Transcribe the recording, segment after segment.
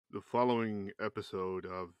The following episode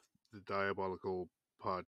of the Diabolical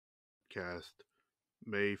podcast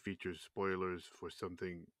may feature spoilers for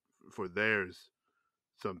there's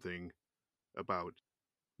something about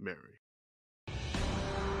Mary.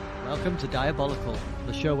 Welcome to Diabolical,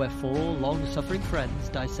 the show where four long-suffering friends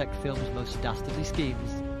dissect film's most dastardly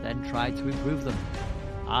schemes, then try to improve them.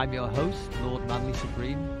 I'm your host, Lord Manly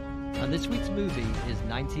Supreme, and this week's movie is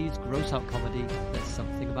 90s gross-out comedy There's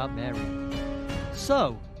Something About Mary.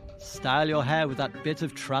 So, style your hair with that bit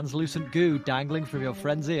of translucent goo dangling from your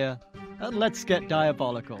friend's ear, and let's get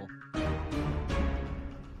diabolical.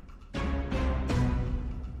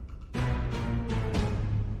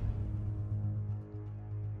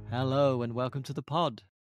 Hello and welcome to the pod.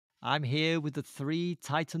 I'm here with the three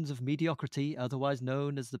titans of mediocrity, otherwise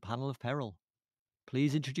known as the Panel of Peril.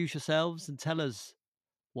 Please introduce yourselves and tell us,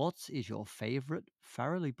 what is your favourite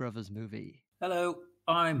Farrelly Brothers movie? Hello,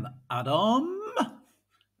 I'm Adam,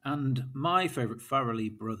 and my favourite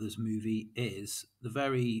Farrelly Brothers movie is the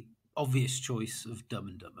very obvious choice of Dumb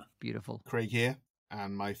and Dumber. Beautiful. Craig here,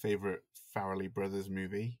 and my favourite Farrelly Brothers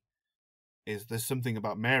movie is There's Something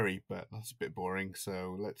About Mary, but that's a bit boring,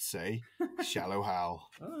 so let's say Shallow Hal.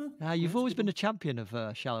 You've always been a champion of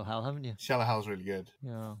Shallow Hal, haven't you? Shallow Hal's really good.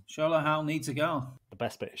 Yeah. Shallow Hal needs a gal. The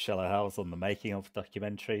best bit of Shallow Hal's on the making of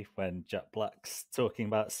documentary when Jack Black's talking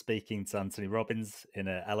about speaking to Anthony Robbins in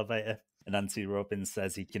an elevator, and Anthony Robbins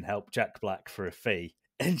says he can help Jack Black for a fee.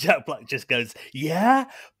 And Jack Black just goes, "Yeah?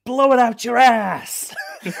 Blow it out your ass!"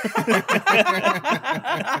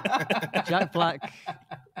 Jack Black,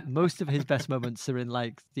 most of his best moments are in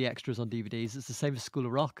like the extras on DVDs. It's the same as School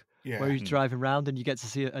of Rock, where he's driving around and you get to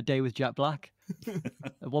see a day with Jack Black.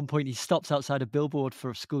 At one point, he stops outside a billboard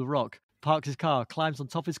for School of Rock, parks his car, climbs on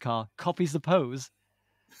top of his car, copies the pose,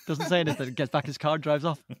 doesn't say anything, gets back in his car and drives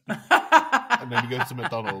off. And then he goes to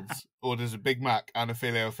McDonald's, orders a Big Mac and a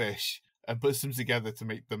filet o fish, and puts them together to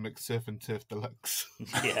make the McSurf and Turf Deluxe.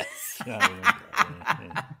 Yes.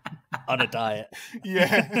 Yeah. On a diet.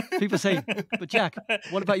 Yeah. People say, "But Jack,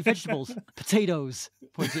 what about your vegetables?" "Potatoes,"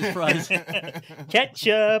 points at his fries.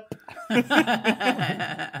 Ketchup.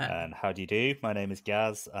 And how do you do? My name is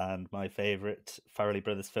Gaz, and my favourite Farrelly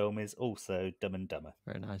Brothers film is also Dumb and Dumber.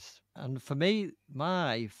 Very nice. And for me,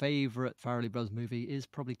 my favourite Farrelly Brothers movie is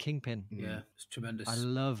probably Kingpin. Yeah, it's tremendous. I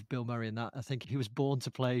love Bill Murray in that. I think he was born to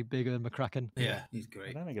play Bigger McCracken. Yeah, he's I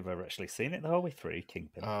great. don't think I've ever actually seen it the whole way through,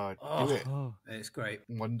 Kingpin. Do it. Oh, It's great.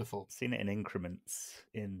 Wonderful. Seen it in increments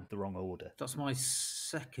in the wrong order. That's my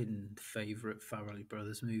second favourite Farrelly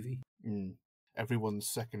Brothers movie. Everyone's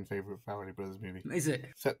second favourite Farrelly Brothers movie. Is it?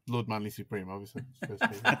 Except Lord Manly Supreme, obviously. First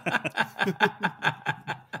favourite.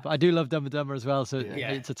 but I do love Dumb and Dumber as well, so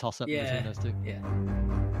Yeah. it's a toss-up Yeah. between those two. Yeah.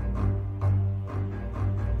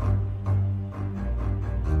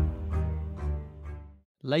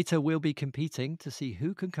 Later, we'll be competing to see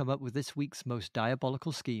who can come up with this week's most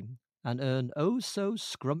diabolical scheme and earn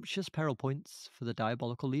oh-so-scrumptious peril points for the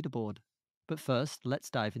diabolical leaderboard. But first, let's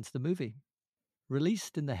dive into the movie.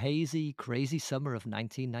 Released in the hazy, crazy summer of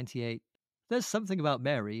 1998, There's Something About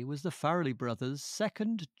Mary was the Farrelly brothers'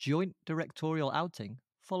 second joint directorial outing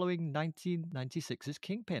following 1996's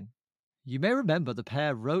Kingpin. You may remember the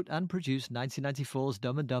pair wrote and produced 1994's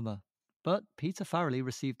Dumb and Dumber, but Peter Farrelly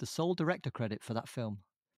received the sole director credit for that film.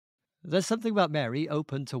 There's Something About Mary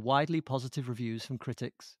opened to widely positive reviews from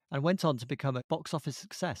critics and went on to become a box office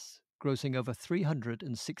success, grossing over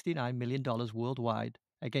 $369 million worldwide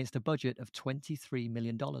against a budget of $23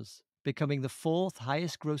 million, becoming the fourth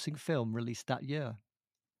highest grossing film released that year.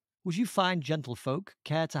 Would you fine gentlefolk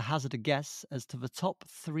care to hazard a guess as to the top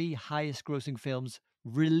three highest grossing films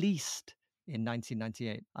released in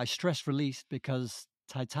 1998? I stress released because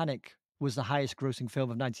Titanic was the highest grossing film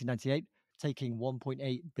of 1998, taking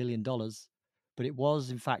 $1.8 billion, but it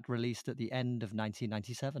was in fact released at the end of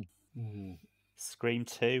 1997. Scream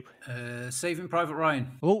 2. Saving Private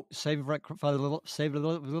Ryan. Oh,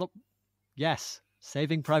 yes,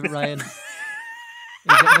 Saving Private Ryan is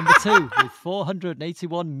at number 2 with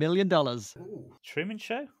 $481 million. Truman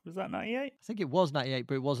Show? Was that 98? I think it was 98,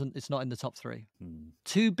 but it's not in the top three.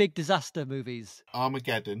 Two big disaster movies.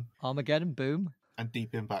 Armageddon Boom. and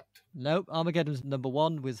Deep Impact. Nope, Armageddon's number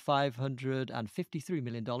 1 with $553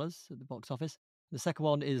 million at the box office. The second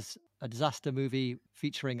one is a disaster movie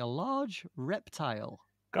featuring a large reptile.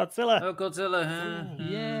 Godzilla. Oh, Godzilla. Huh?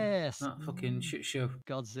 Yes. That fucking shit show.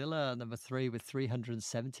 Godzilla, number 3 with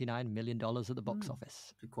 $379 million at the box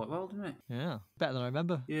office. Did quite well, didn't it? Yeah, better than I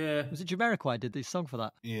remember. Yeah. Was it Jamiroquai did the song for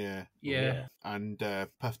that? Yeah. Yeah. And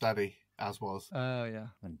Puff Daddy, as was. Oh, yeah.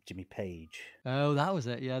 And Jimmy Page. Oh, that was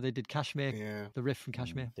it. Yeah, they did Kashmir, Yeah. the riff from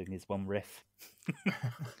Kashmir. Doing his one riff.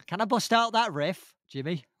 Can I bust out that riff,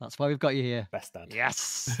 Jimmy? That's why we've got you here. Best dad.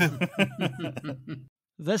 Yes.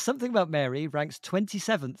 There's Something About Mary ranks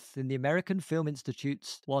 27th in the American Film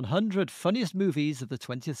Institute's 100 Funniest Movies of the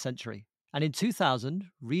 20th Century. And in 2000,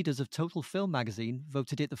 readers of Total Film magazine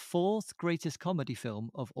voted it the 4th greatest comedy film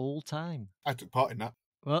of all time. I took part in that.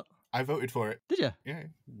 What? I voted for it. Did you? Yeah.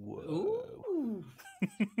 Whoa. Ooh.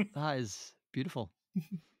 That is beautiful.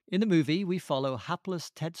 In the movie, we follow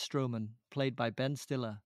hapless Ted Stroman, played by Ben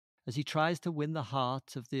Stiller, as he tries to win the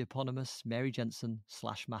heart of the eponymous Mary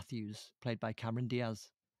Jensen/Matthews, played by Cameron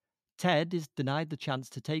Diaz. Ted is denied the chance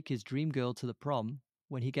to take his dream girl to the prom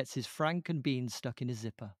when he gets his Frank and beans stuck in his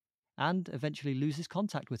zipper, and eventually loses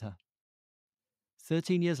contact with her.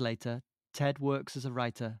 13 years later, Ted works as a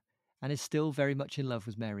writer and is still very much in love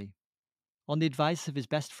with Mary. On the advice of his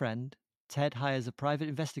best friend, Ted hires a private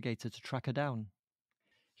investigator to track her down.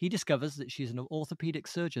 He discovers that she's an orthopedic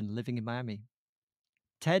surgeon living in Miami.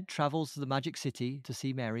 Ted travels to the Magic City to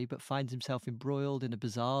see Mary, but finds himself embroiled in a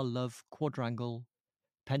bizarre love quadrangle,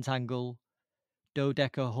 pentangle,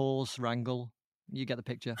 dodeca-horse wrangle, you get the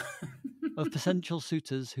picture, of potential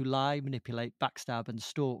suitors who lie, manipulate, backstab, and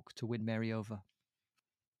stalk to win Mary over.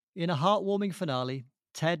 In a heartwarming finale,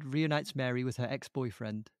 Ted reunites Mary with her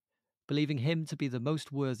ex-boyfriend, believing him to be the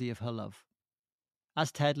most worthy of her love.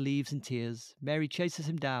 As Ted leaves in tears, Mary chases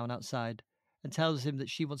him down outside and tells him that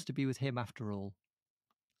she wants to be with him after all.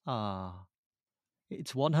 Ah.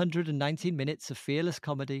 It's 119 minutes of fearless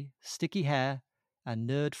comedy, sticky hair, and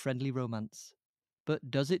nerd-friendly romance. But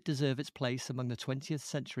does it deserve its place among the 20th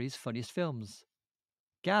century's funniest films?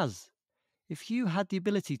 Gaz, if you had the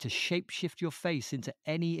ability to shape-shift your face into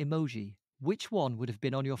any emoji, which one would have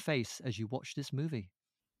been on your face as you watched this movie?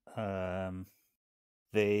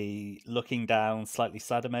 The looking down, slightly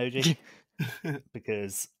sad emoji,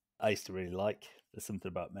 because I used to really like There's Something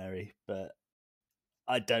About Mary, but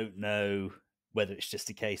I don't know whether it's just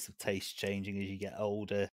a case of taste changing as you get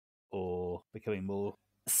older or becoming more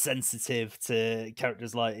sensitive to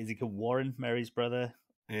characters like Ezekiel Warren, Mary's brother,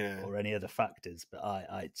 or any other factors. But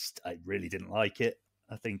I really didn't like it.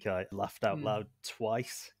 I think I laughed out loud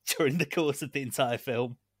twice during the course of the entire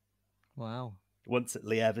film. Wow. Once at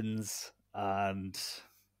Lee Evans, and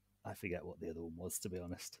I forget what the other one was, to be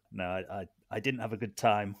honest. No, I didn't have a good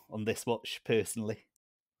time on this watch, personally.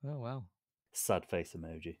 Oh, wow. Sad face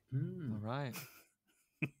emoji. All right.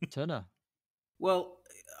 Turner. Well,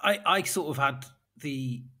 I sort of had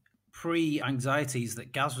the pre-anxieties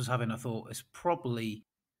that Gaz was having. I thought it's probably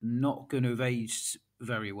not going to have aged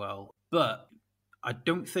very well. But I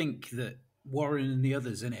don't think that Warren and the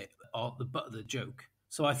others in it are the butt of the joke.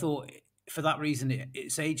 So I thought for that reason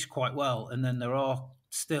it's aged quite well. And then there are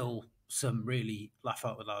still some really laugh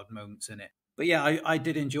out loud moments in it. But yeah, I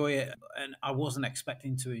did enjoy it, and I wasn't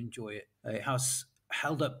expecting to enjoy it. It has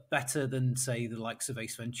held up better than, say, the likes of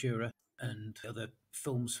Ace Ventura and other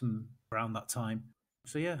films from around that time.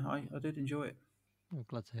 So yeah, I did enjoy it. I'm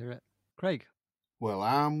glad to hear it. Craig. Well,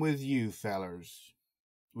 I'm with you, fellers.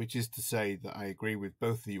 Which is to say that I agree with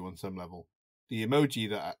both of you on some level. The emoji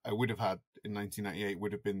that I would have had in 1998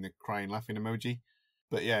 would have been the crying, laughing emoji.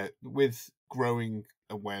 But yeah, with growing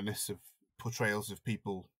awareness of portrayals of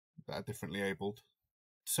people that are differently abled,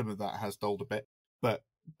 some of that has dulled a bit. But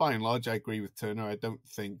by and large, I agree with Turner. I don't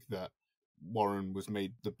think that Warren was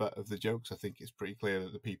made the butt of the jokes. I think it's pretty clear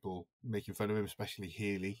that the people making fun of him, especially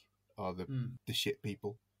Healy, are the shit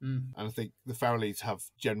people. And I think the Farrellys have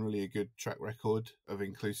generally a good track record of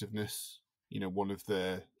inclusiveness. You know, one of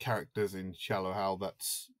the characters in Shallow Hal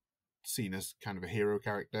that's seen as kind of a hero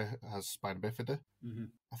character has spina bifida.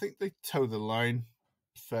 I think they toe the line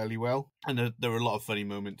fairly well. And there are a lot of funny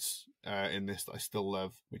moments in this that I still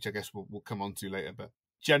love, which I guess we'll come on to later. But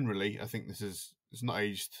generally, I think it's not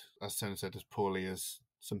aged, as Turner said, as poorly as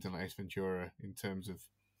something like Ace Ventura in terms of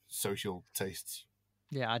social tastes.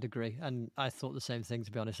 Yeah, I'd agree. And I thought the same thing,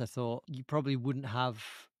 to be honest. I thought you probably wouldn't have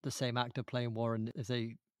the same actor playing Warren if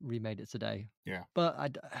they remade it today. Yeah.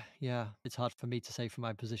 But it's hard for me to say from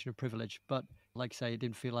my position of privilege. But like I say, it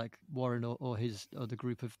didn't feel like Warren or the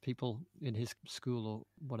group of people in his school or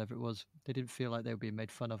whatever it was, they didn't feel like they were being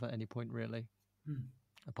made fun of at any point, really.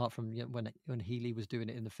 Apart from when Healy was doing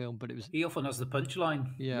it in the film. But it was... He often has the punchline,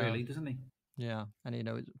 really, doesn't he? Yeah.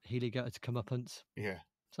 And, Healy got it to come up and... Yeah.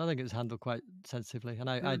 So I think it was handled quite sensitively, and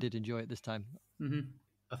I did enjoy it this time.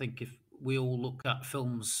 I think if we all look at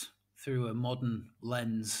films through a modern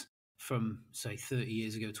lens from, say, 30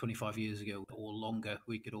 years ago, 25 years ago, or longer,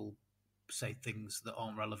 we could all say things that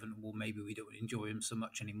aren't relevant, or maybe we don't enjoy them so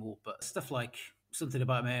much anymore. But stuff like Something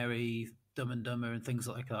About Mary, Dumb and Dumber, and things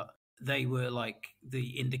like that, they were like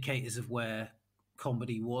the indicators of where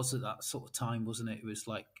comedy was at that sort of time, wasn't it? It was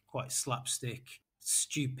like quite slapstick,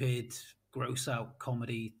 stupid, gross out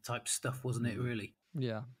comedy type stuff, wasn't it, really?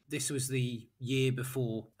 Yeah. This was the year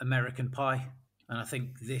before American Pie, and I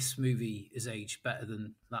think this movie is aged better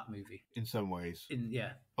than that movie. In some ways.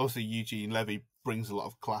 Yeah. Also, Eugene Levy brings a lot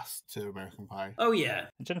of class to American Pie. Oh, yeah.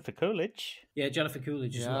 And Jennifer Coolidge. Yeah, Jennifer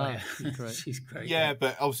Coolidge as well. Yeah. She's great. Yeah,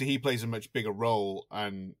 but obviously he plays a much bigger role,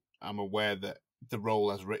 and I'm aware that the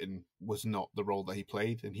role as written was not the role that he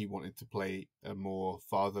played, and he wanted to play a more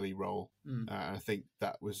fatherly role. And I think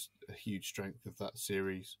that was a huge strength of that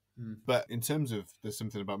series. But in terms of There's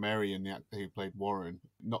Something About Mary and the actor who played Warren,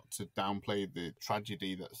 not to downplay the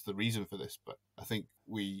tragedy that's the reason for this, but I think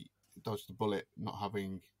we dodged the bullet not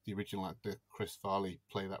having the original actor Chris Farley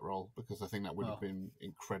play that role, because I think that would have been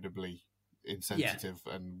incredibly insensitive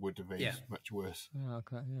and would have aged much worse.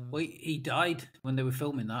 Okay. Yeah. Well, he died when they were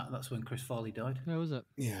filming that. That's when Chris Farley died. How was it?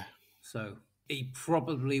 Yeah. So he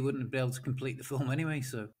probably wouldn't be able to complete the film anyway.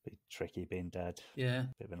 So Be tricky being dead. Yeah.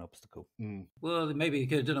 Bit of an obstacle. Well, maybe he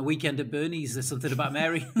could have done a weekend at Bernie's. There's Something About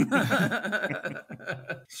Mary.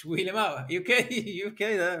 Just wheel him out. You okay? You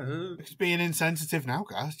okay there? It's being insensitive now,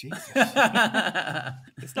 guys. Jesus.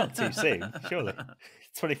 It's not too soon, surely.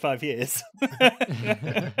 25 years.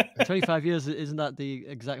 25 years, isn't that the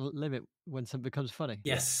exact limit when something becomes funny?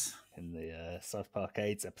 Yes. In the South Park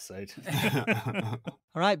AIDS episode.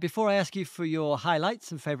 All right, before I ask you for your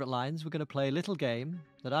highlights and favourite lines, we're going to play a little game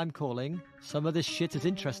that I'm calling Some of This Shit is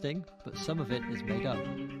Interesting, but Some of It is Made Up.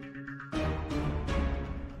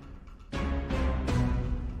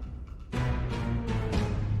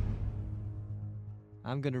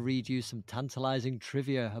 I'm going to read you some tantalising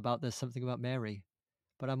trivia about There's Something About Mary,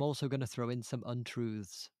 but I'm also going to throw in some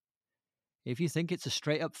untruths. If you think it's a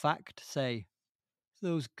straight up fact, say,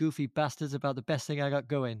 those goofy bastards about the best thing I got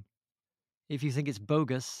going. If you think it's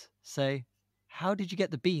bogus, say, how did you get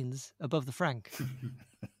the beans above the frank?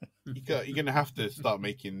 You're going to have to start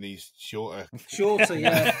making these shorter. Shorter,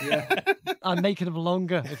 yeah. I'm making them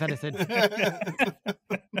longer, if anything.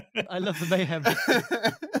 I love the mayhem.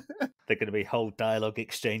 They're going to be whole dialogue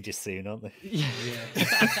exchanges soon, aren't they? Yeah.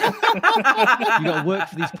 You got to work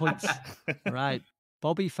for these points. Right.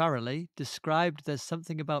 Bobby Farrelly described There's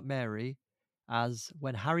Something About Mary as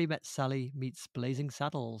When Harry Met Sally Meets Blazing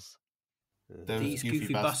Saddles. Those These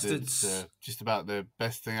goofy bastards. Just about the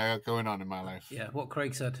best thing I got going on in my life. Yeah, what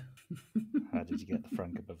Craig said. How did you get the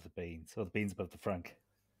frank above the beans? Or the beans above the frank?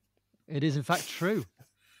 It is, in fact, true.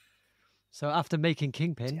 So after making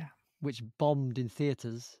Kingpin, which bombed in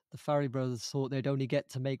theatres, the Farrelly brothers thought they'd only get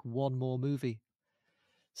to make one more movie.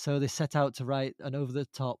 So they set out to write an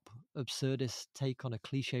over-the-top, absurdist take on a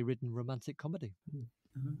cliche-ridden romantic comedy.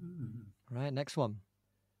 Right, next one.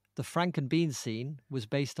 The Frank and Beans scene was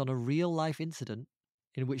based on a real-life incident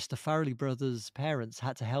in which the Farrelly brothers' parents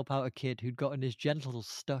had to help out a kid who'd gotten his genitals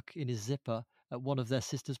stuck in his zipper at one of their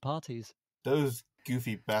sister's parties. Those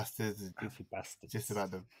goofy bastards. Goofy bastards. Just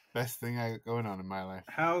about the best thing I got going on in my life.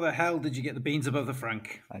 How the hell did you get the beans above the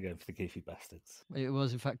frank? I'm going for the goofy bastards. It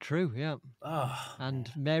was, in fact, true, yeah. Oh.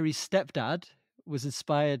 And Mary's stepdad was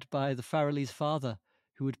inspired by the Farrelly's father,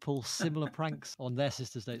 who would pull similar pranks on their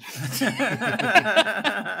sister's dates.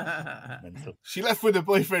 She left with her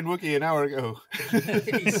boyfriend Wookie an hour ago.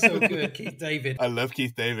 He's so good, Keith David. I love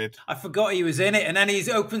Keith David. I forgot he was in it, and then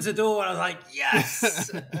he opens the door, and I was like,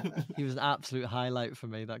 yes! He was an absolute highlight for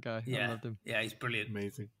me, that guy. Yeah. I loved him. Yeah, he's brilliant.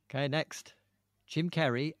 Amazing. Okay, next. Jim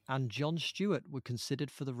Carrey and Jon Stewart were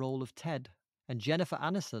considered for the role of Ted, and Jennifer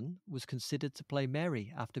Aniston was considered to play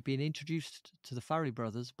Mary after being introduced to the Farrelly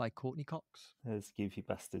brothers by Courtney Cox. Those goofy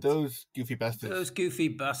bastards. Those goofy bastards. Those goofy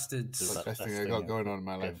bastards. That's the best thing I got going on in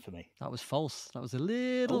my life. For me. That was false. That was a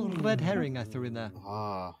little red herring I threw in there.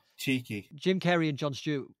 Ah, cheeky. Jim Carrey and Jon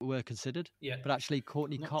Stewart were considered, Yeah. but actually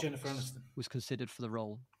Courtney Not Cox Jennifer Aniston. was considered for the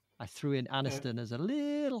role. I threw in Aniston as a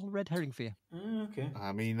little red herring for you. Okay.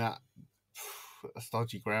 I mean, that's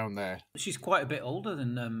dodgy ground there. She's quite a bit older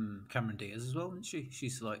than Cameron Diaz as well, isn't she?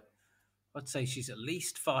 She's like, I'd say she's at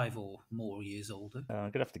least 5 or more years older. I'm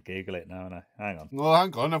going to have to Google it now, and hang on. Well,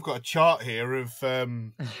 hang on. I've got a chart here of Of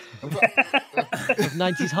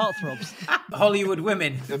 90s heartthrobs. Hollywood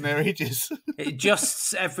women. and their ages. It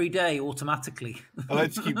adjusts every day automatically. I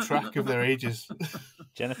like to keep track of their ages.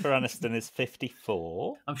 Jennifer Aniston is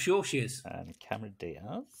 54, I'm sure she is. and Cameron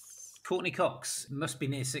Diaz. Courtney Cox must be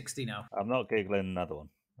near 60 now. I'm not Googling another one.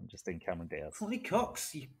 I'm just in Cameron Diaz. Courtney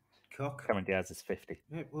Cox, you cock. Cameron Diaz is 50.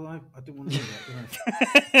 Yeah, well, I don't want to do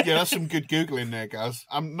that, Yeah, that's some good Googling there, guys.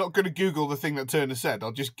 I'm not going to Google the thing that Turner said.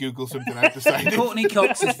 I'll just Google something I've decided. Courtney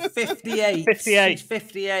Cox is 58. 58. She's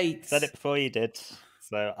 58. Said it before you did.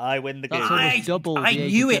 So I win the That's Google. almost double I the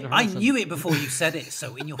age knew of it. Jennifer I Aniston. knew it before you said it.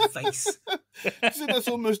 So in your face. So that's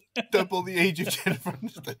almost double the age of Jennifer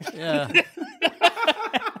Aniston. Yeah.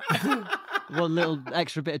 One little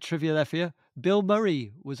extra bit of trivia there for you. Bill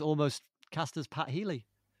Murray was almost cast as Pat Healy,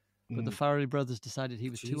 but the Farrelly brothers decided he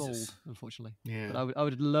was too old, Jesus. unfortunately. Yeah. But I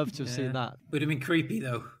would love to have seen that. Would have been creepy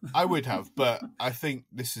though. I would have, but I think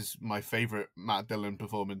this is my favourite Matt Dillon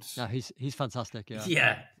performance. No, he's fantastic, yeah.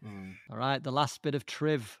 Yeah. All right, the last bit of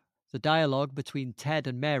triv. The dialogue between Ted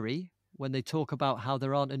and Mary, when they talk about how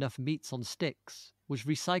there aren't enough meats on sticks, was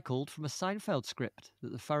recycled from a Seinfeld script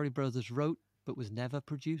that the Farrelly brothers wrote but was never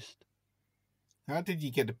produced. How did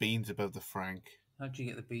you get the beans above the Frank? How'd you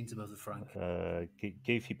get the beans above the Frank?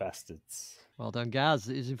 Goofy bastards. Well done, Gaz.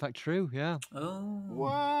 It is in fact true, yeah. Oh.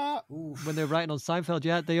 What? Oof. When they were writing on Seinfeld,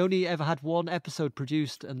 yeah, they only ever had one episode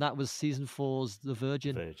produced, and that was season 4's The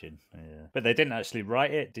Virgin. Virgin, yeah. But they didn't actually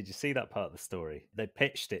write it. Did you see that part of the story? They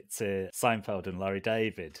pitched it to Seinfeld and Larry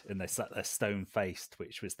David, and they sat there stone-faced,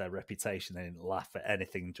 which was their reputation. They didn't laugh at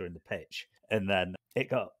anything during the pitch. And then it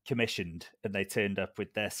got commissioned, and they turned up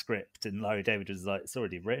with their script, and Larry David was like, "It's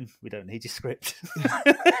already written. We don't need your script."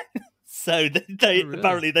 So they really?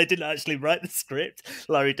 apparently they didn't actually write the script.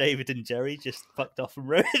 Larry David and Jerry just fucked off and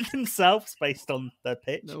wrote it themselves based on their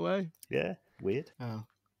pitch. No way. Yeah, weird. Oh.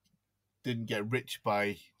 Didn't get rich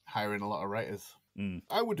by hiring a lot of writers.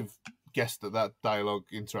 I would have guessed that dialogue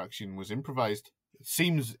interaction was improvised. It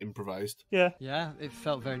seems improvised. Yeah. Yeah, it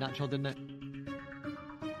felt very natural, didn't it?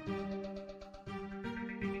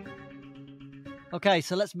 Okay,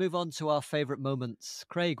 so let's move on to our favourite moments.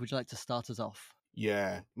 Craig, would you like to start us off?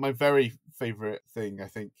 Yeah. My very favourite thing, I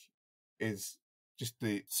think, is just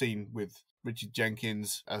the scene with Richard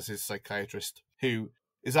Jenkins as his psychiatrist, who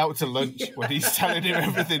is out to lunch when he's telling him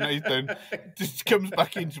everything that he's done. Just comes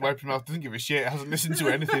back in to wipe his mouth, doesn't give a shit, hasn't listened to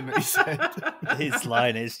anything that he said. His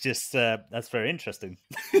line is just, that's very interesting.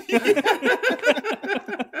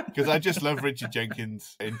 Because I just love Richard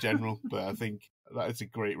Jenkins in general, but I think that is a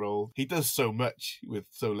great role. He does so much with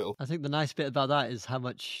so little. I think the nice bit about that is how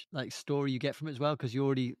much like story you get from it as well, because you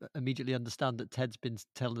already immediately understand that Ted's been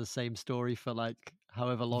telling the same story for like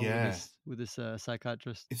however long with this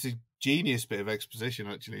psychiatrist. It's a genius bit of exposition,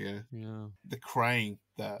 actually. Yeah, the crying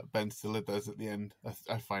that Ben Stiller does at the end,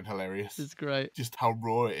 I find hilarious. it's great. Just how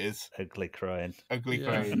raw it is. Ugly crying. Ugly Yeah.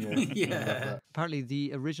 crying. Yeah. Yeah. Apparently,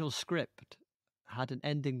 the original script had an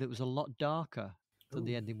ending that was a lot darker than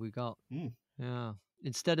the ending we got. Yeah.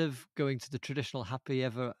 Instead of going to the traditional happy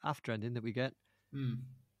ever after ending that we get,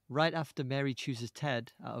 right after Mary chooses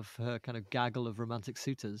Ted out of her kind of gaggle of romantic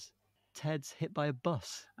suitors, Ted's hit by a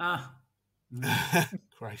bus.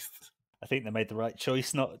 Christ. I think they made the right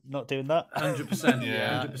choice not doing that. 100%.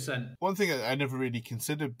 Yeah. 100%. One thing I never really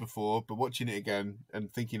considered before, but watching it again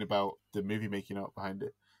and thinking about the movie making art behind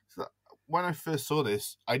it, is that when I first saw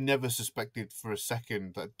this, I never suspected for a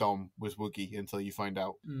second that Dom was Woogie until you find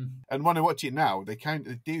out. And when I watch it now, they kind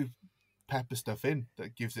of do pepper stuff in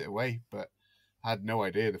that gives it away, but I had no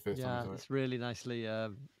idea the first time I saw Yeah, it. it's really nicely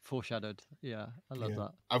foreshadowed. Yeah, I love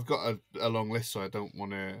that. I've got a long list, so I don't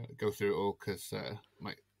want to go through it all because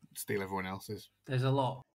might steal everyone else's. There's a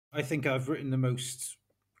lot. I think I've written the most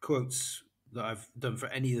quotes that I've done for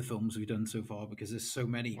any of the films we've done so far because there's so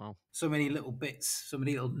many, so many little bits, so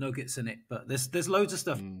many little nuggets in it. But there's loads of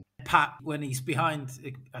stuff. Pat, when he's behind,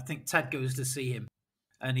 I think Ted goes to see him,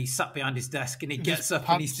 and he's sat behind his desk, and he gets up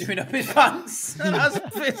and he's doing up his pants. And I was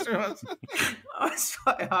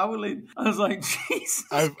like howling. I was like, Jesus.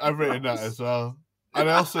 I've written that as well, and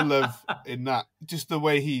I also love in that just the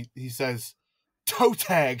way he says toe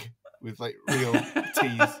tag with like real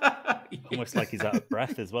T's. Almost like he's out of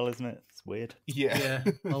breath as well, isn't it? It's weird. Yeah.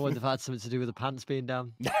 I would have had something to do with the pants being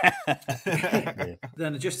down.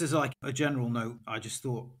 Then, just as like a general note, I just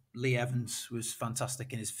thought Lee Evans was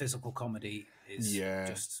fantastic in his physical comedy. Is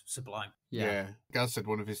just sublime. Yeah. Gaz said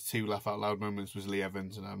one of his 2 laugh out loud moments was Lee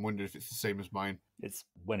Evans, and I'm wondering if it's the same as mine. It's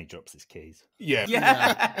when he drops his keys.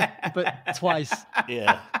 Yeah. But twice.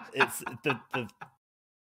 Yeah. It's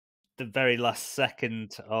the very last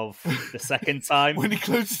second of the second time. When he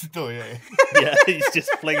closes the door, Yeah, he's just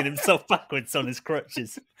flinging himself backwards on his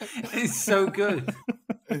crutches. It's so good.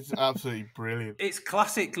 It's absolutely brilliant. It's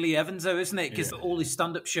classic Lee Evans, though, isn't it? Because all his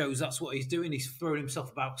stand-up shows, that's what he's doing. He's throwing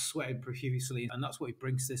himself about, sweating profusely, and that's what he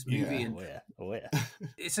brings to this movie. Yeah. And Oh, yeah.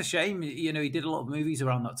 it's a shame, he did a lot of movies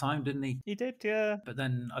around that time, didn't he? He did, yeah. But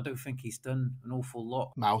then I don't think he's done an awful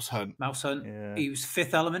lot. Mouse Hunt. Yeah. He was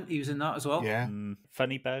Fifth Element. He was in that as well. Yeah.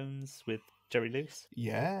 Funny Bones with Jerry Lewis.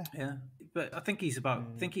 Yeah. Yeah. But I think he's I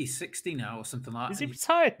think he's 60 now or something like that. Is he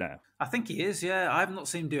retired now? I think he is, yeah. I have not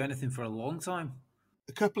seen him do anything for a long time.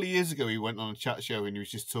 A couple of years ago, he went on a chat show and he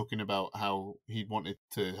was just talking about how he wanted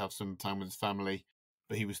to have some time with his family,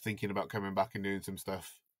 but he was thinking about coming back and doing some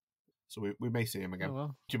stuff. So we may see him again. Oh,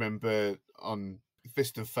 well. Do you remember on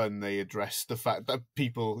Fist of Fun, they addressed the fact that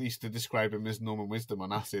people used to describe him as Norman Wisdom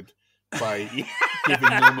on acid by giving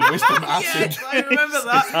Norman Wisdom acid. Yes, I remember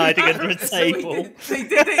that. Hiding under a table. They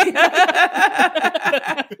did it.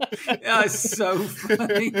 Yeah. That's so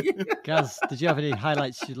funny. Gaz, did you have any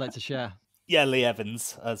highlights you'd like to share? Yeah, Lee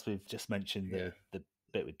Evans, as we've just mentioned, the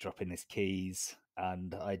bit with dropping his keys.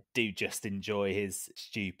 And I do just enjoy his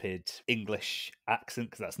stupid English accent,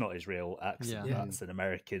 because that's not his real accent. Yeah. That's an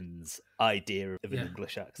American's idea of an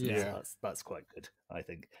English accent. Yeah. So that's quite good, I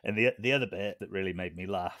think. And the other bit that really made me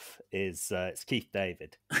laugh is it's Keith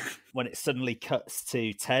David. When it suddenly cuts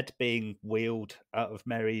to Ted being wheeled out of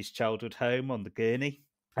Mary's childhood home on the gurney,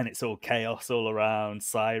 and it's all chaos all around,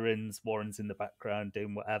 sirens, Warren's in the background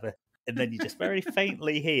doing whatever. And then you just very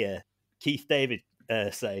faintly hear Keith David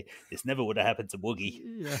say, "This never would have happened to Woogie."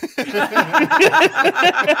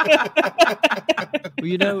 Well,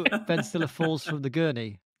 you know, Ben Stiller falls from the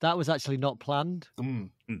gurney. That was actually not planned.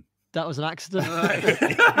 That was an accident.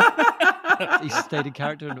 He stayed in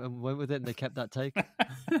character and went with it, and they kept that take.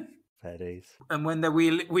 Fair And when they're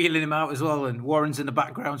wheeling him out as well, and Warren's in the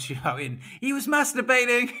background shouting, "He was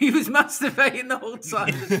masturbating! He was masturbating the whole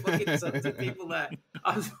time!" There's fucking tons of people there.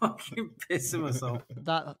 I was fucking pissing myself.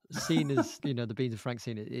 That scene is, you know, the Beans and Frank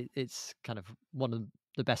scene. It's kind of one of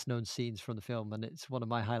the best known scenes from the film, and it's one of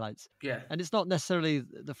my highlights. Yeah. And it's not necessarily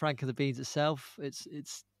the Frank and the Beans itself. It's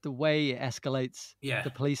the way it escalates. Yeah. The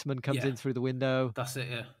policeman comes in through the window. That's it,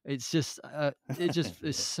 yeah. It's just, it just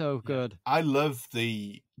is so good. I love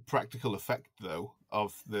the practical effect, though,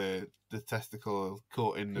 of the testicle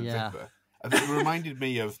caught in the zipper. I think it reminded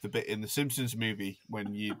me of the bit in the Simpsons movie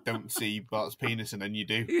when you don't see Bart's penis and then you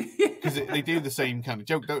do. Because they do the same kind of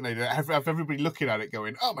joke, don't they? They have everybody looking at it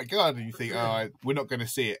going, "Oh my God," and you think, "Oh, we're not going to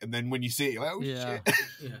see it." And then when you see it, you're like, "Oh, shit."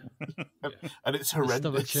 And it's horrendous.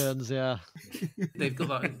 The stomach churns, yeah. They've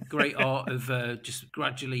got that great art of just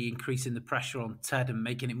gradually increasing the pressure on Ted and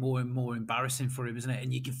making it more and more embarrassing for him, isn't it?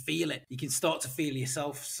 And you can feel it. You can start to feel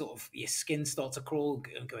yourself, sort of, your skin start to crawl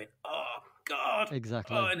and going, "Oh, God."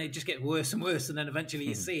 Exactly. Oh, and it just gets worse and worse. And then eventually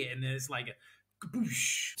you see it and it's like a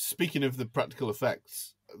kaboosh. Speaking of the practical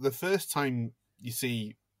effects, the first time you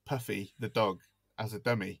see Puffy, the dog, as a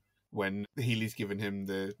dummy, when Healy's giving him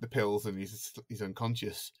the pills and he's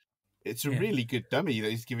unconscious, it's a really good dummy that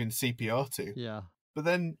he's giving CPR to. Yeah. But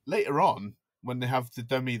then later on, when they have the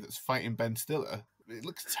dummy that's fighting Ben Stiller, it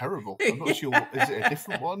looks terrible. I'm not sure. Is it a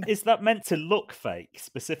different one? Is that meant to look fake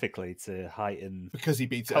specifically to heighten because he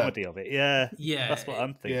beats comedy it of it? Yeah, yeah, that's what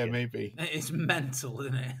I'm thinking. Yeah, maybe it's mental,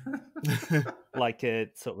 isn't it? Like a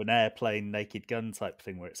sort of an airplane Naked Gun type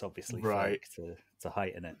thing, where it's obviously fake to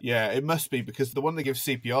heighten it. Yeah, it must be, because the one they give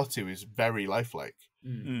CPR to is very lifelike,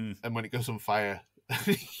 and when it goes on fire,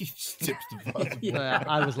 he just tips the bottom. Yeah,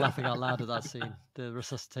 I was laughing out loud at that scene. The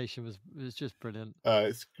resuscitation was just brilliant.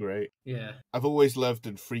 It's great. Yeah. I've always loved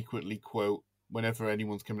and frequently quote, whenever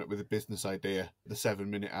anyone's coming up with a business idea, the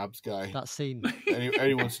 7-minute abs guy. That scene.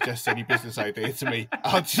 Anyone suggests any business idea to me,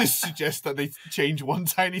 I'll just suggest that they change one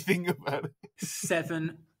tiny thing about it.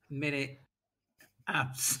 7-minute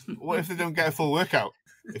abs. What if they don't get a full workout?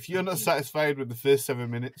 If you're not satisfied with the first 7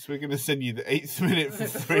 minutes, we're going to send you the 8th minute for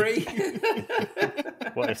free.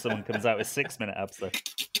 What if someone comes out with 6-minute abs though?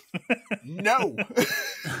 No.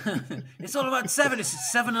 It's all about 7.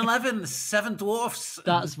 It's 7-Eleven, 7 dwarfs.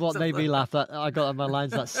 That's what made me laugh. That I got on my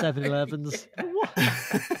lines. That 7-Elevens.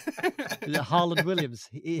 Harlan Williams,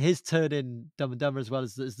 his turn in Dumb and Dumber as well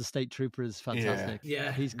as the state trooper is fantastic.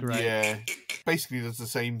 Yeah. He's great. Yeah. Basically does the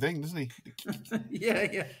same thing, doesn't he?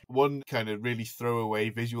 Yeah. One kind of really throwaway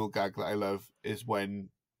visual gag that I love is when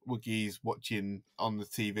Woogie's watching on the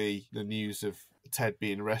TV the news of Ted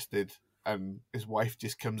being arrested and his wife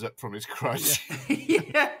just comes up from his crotch.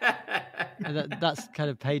 Yeah. And that's kind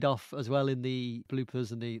of paid off as well in the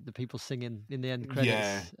bloopers and the people singing in the end credits.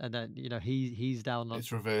 Yeah. And then, you know, he's down on...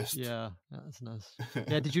 It's reversed. Yeah, that's nice.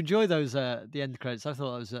 Yeah, did you enjoy those, the end credits? I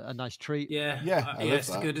thought that was a nice treat. Yeah. Yeah, I love it's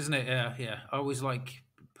that. good, isn't it? Yeah. I always like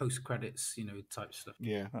post credits, type stuff.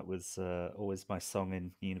 Yeah. That was always my song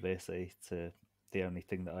in university. The only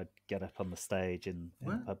thing that I'd get up on the stage and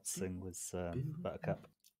pub sing was Buttercup.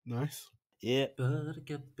 Nice. Yeah.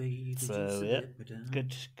 Buttercup, baby, So yeah,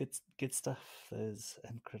 good stuff. There's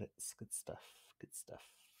end credits. Good stuff.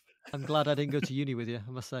 I'm glad I didn't go to uni with you,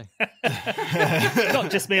 I must say. Not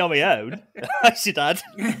just me on my own, I should add.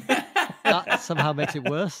 That somehow makes it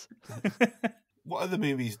worse. What other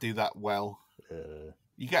movies do that well?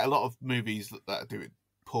 You get a lot of movies that do it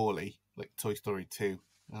poorly, like Toy Story 2.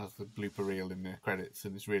 It has the blooper reel in the credits,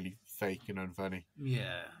 and it's really fake and unfunny.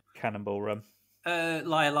 Yeah. Cannonball Run.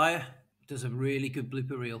 Liar Liar does a really good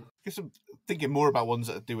blooper reel. I guess I'm thinking more about ones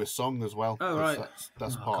that do a song as well. Oh, right.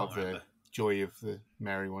 That's I part can't of the remember. joy of the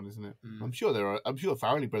Mary one, isn't it? Mm. I'm sure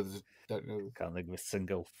Farrelly brothers don't know. Can't think of a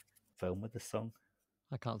single film with this song.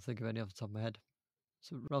 I can't think of any off the top of my head.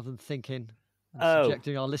 So rather than thinking and Oh.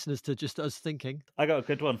 subjecting our listeners to just us thinking. I got a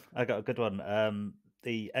good one.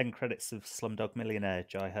 The end credits of Slumdog Millionaire,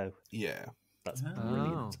 Jai-Ho. Yeah, That's Oh.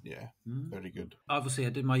 brilliant. yeah, Mm. very good. Obviously, I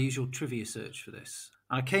did my usual trivia search for this.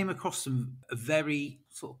 And I came across some very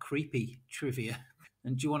sort of creepy trivia.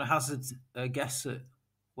 And do you want to hazard a guess at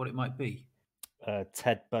what it might be?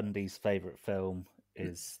 Ted Bundy's favourite film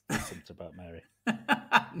is Something About Mary.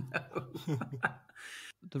 No.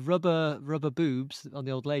 The rubber boobs on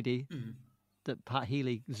the old lady Mm. that Pat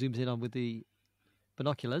Healy zooms in on with the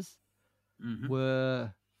binoculars Mhm.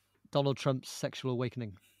 were Donald Trump's sexual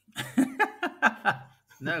awakening.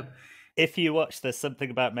 No. If you watch There's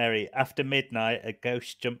Something About Mary, after midnight, a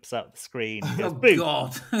ghost jumps out the screen and goes, Oh, "Boo!"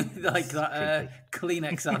 God. Like that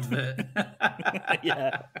Kleenex advert.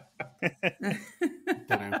 Yeah.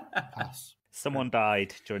 Don't know. Pass. Someone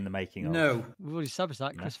died during the making of. No. We've already established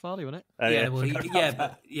that. Chris Farley, wasn't it? Oh, Yeah, well, forgot about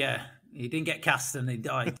that. he didn't get cast and he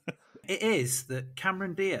died. It is that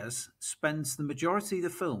Cameron Diaz spends the majority of the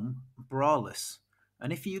film braless.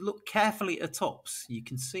 And if you look carefully at her tops, you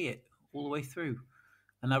can see it all the way through.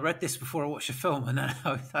 And I read this before I watched the film, and then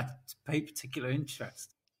I paid particular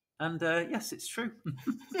interest. And yes, it's true.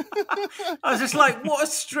 I was just like, what a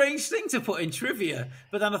strange thing to put in trivia.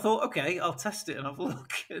 But then I thought, okay, I'll test it and have a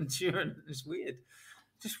look. And sure, it's weird.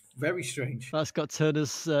 Just very strange. That's got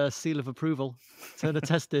Turner's seal of approval. Turner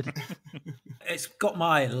tested. It's got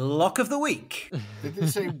my lock of the week. Did they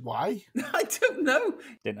say why? I don't know.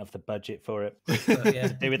 Didn't have the budget for it. But, yeah.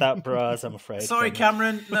 Do without bras, I'm afraid. Sorry,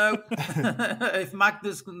 Cameron. No. If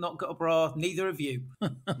Magda's not got a bra, neither have you.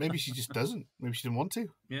 Maybe she just doesn't. Maybe she didn't want to.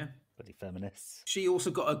 Yeah. Bloody feminists. She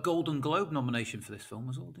also got a Golden Globe nomination for this film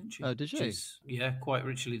as well, didn't she? Oh, did she? Which is, yeah, quite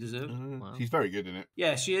richly deserved. Wow. She's very good in it.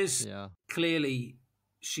 Yeah, she is. Yeah. Clearly,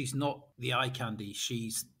 she's not the eye candy.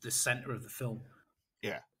 She's the centre of the film.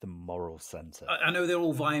 Yeah, The moral centre. I know they're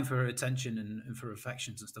all vying for her attention and for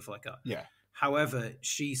affections and stuff like that. yeah. However,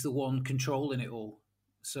 she's the one controlling it all.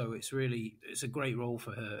 So it's a great role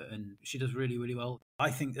for her, and she does really, really well. I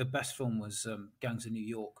think the best film was Gangs of New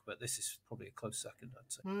York, but this is probably a close second,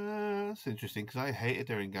 I'd say. That's interesting because I hated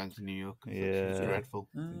her in Gangs of New York. I thought she was Yeah. dreadful.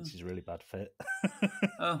 I think she's a really bad fit.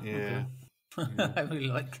 Oh, Yeah. okay. I really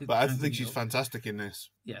like it. But I think she's fantastic in this.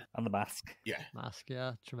 And the mask. Yeah. Mask,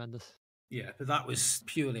 yeah, tremendous. Yeah, but that was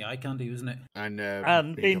purely eye candy, wasn't it?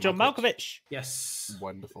 And Being John Malkovich. Yes.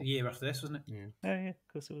 Wonderful. A year after this, wasn't it? Yeah. Oh, yeah, of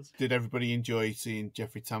course it was. Did everybody enjoy seeing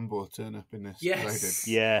Jeffrey Tambor turn up in this? 'Cause Yes. I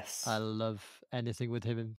did. Yes. I love anything with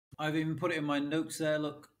him in. I've even put it in my notes there.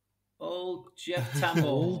 Look, old Jeff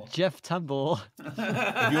Tambor. Jeff Tambor.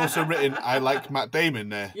 Have you also written, I like Matt Damon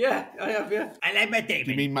there? Yeah, I have. Yeah, I like Matt Damon.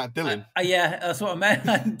 Do you mean Matt Dillon? Yeah, that's what I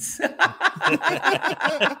meant.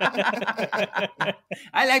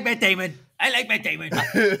 I like Matt Damon. I like Matt Damon.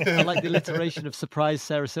 I like the alliteration of surprise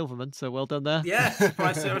Sarah Silverman, so well done there. Yeah,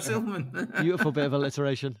 surprise Sarah Silverman. Beautiful bit of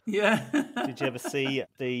alliteration. Yeah. Did you ever see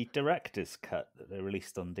the director's cut that they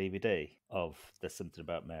released on DVD of There's Something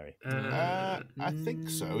About Mary? I think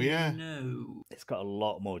so, yeah. No. It's got a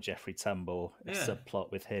lot more Jeffrey Tambor, a Yeah.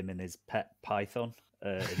 subplot with him and his pet python.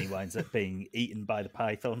 And he winds up being eaten by the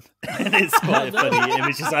python. And it's quite a funny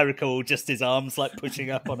image, as I recall, just his arms like pushing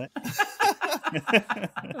up on it.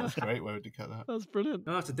 That's great. Where would you cut that? That's brilliant.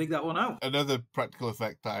 I'll have to dig that one out. Another practical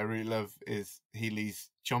effect that I really love is Healy's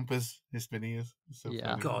chompers, his spin ears. It's so Yeah.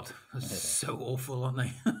 funny. God, that's so awful, aren't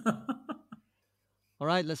they? All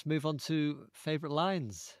right, let's move on to favourite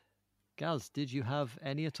lines. Gaz, did you have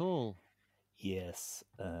any at all? Yes.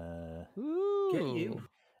 Ooh. Get you.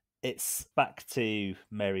 It's back to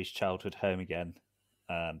Mary's childhood home again.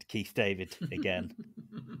 And Keith David again.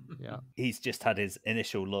 Yeah. He's just had his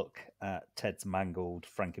initial look at Ted's mangled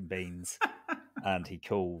Frankenbeans. And he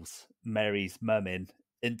calls Mary's mum in.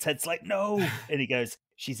 And Ted's like, no. And he goes,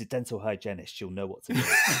 she's a dental hygienist. She'll know what to do.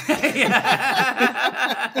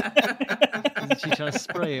 Isn't she trying to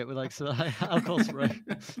spray it with like some alcohol spray?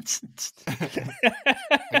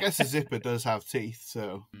 I guess a zipper does have teeth,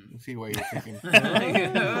 so I see why you're thinking.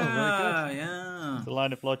 Yeah. There's a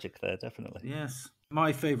line of logic there, definitely. Yes.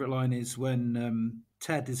 My favourite line is when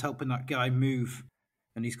Ted is helping that guy move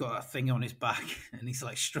and he's got that thing on his back and he's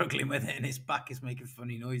like struggling with it and his back is making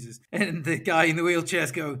funny noises. And the guy in the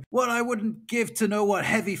wheelchair's going, what I wouldn't give to know what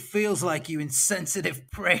heavy feels like, you insensitive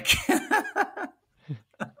prick.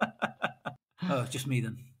 Oh, just me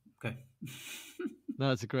then. Okay.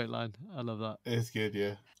 No, it's a great line. I love that. It's good,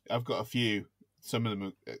 yeah. I've got a few. Some of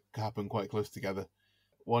them happen quite close together.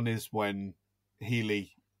 One is when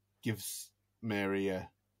Healy gives Mary a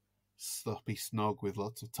sloppy snog with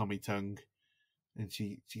lots of tummy tongue. And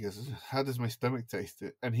she goes, how does my stomach taste?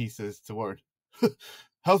 And he says to Warren,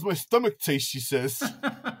 how's my stomach taste, she says.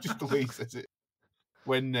 Just the way he says it.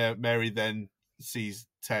 When Mary then sees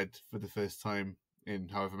Ted for the first time in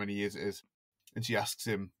however many years it is, and she asks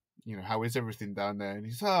him, how is everything down there? And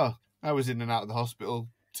he says, I was in and out of the hospital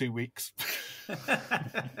 2 weeks.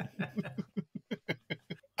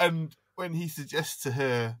 And when he suggests to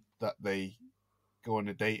her that they go on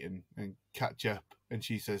a date and catch up, and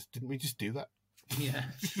she says, didn't we just do that? Yeah.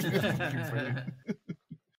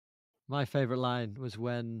 My favourite line was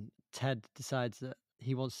when Ted decides that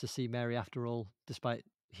he wants to see Mary after all, despite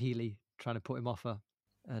Healy trying to put him off her.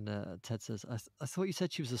 And Ted says, I thought you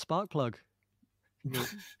said she was a spark plug.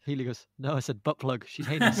 Healy goes, no, I said butt plug. She's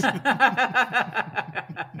heinous.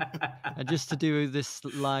 And just to do this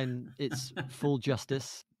line, it's full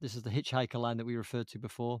justice. This is the hitchhiker line that we referred to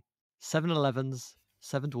before. 7-Elevens,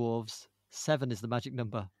 7 dwarves, 7 is the magic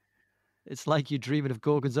number. It's like you're dreaming of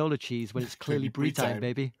gorgonzola cheese when it's clearly brie time,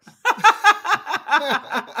 baby.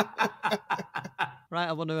 Right,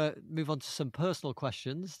 I want to move on to some personal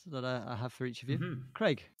questions that I have for each of you. Mm-hmm.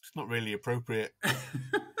 Craig. It's not really appropriate.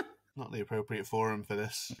 Not the appropriate forum for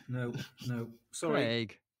this. No. Sorry.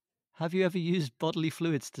 Craig, have you ever used bodily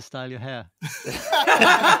fluids to style your hair?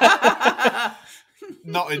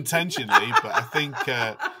 Not intentionally, but I think,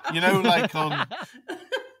 like on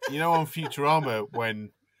Futurama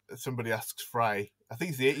when somebody asks Fry, I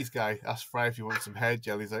think it's the 80s guy, asks Fry if he wants some hair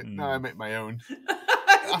gel. He's like, no, I make my own.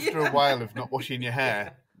 After a while of not washing your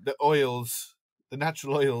hair, the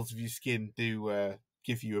natural oils of your skin do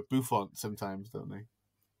give you a bouffant sometimes, don't they?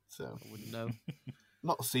 So I wouldn't know.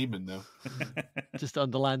 Not semen, though. Just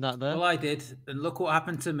underline that there. Well, I did, and look what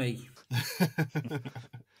happened to me. But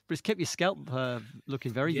it's kept your scalp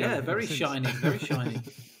looking very young. Yeah, very shiny, very shiny.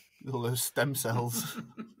 All those stem cells.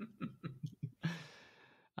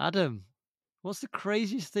 Adam, what's the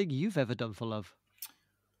craziest thing you've ever done for love?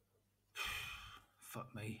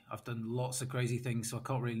 Fuck me. I've done lots of crazy things, so I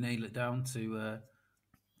can't really nail it down to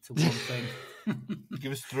one thing.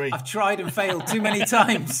 Give us 3. I've tried and failed too many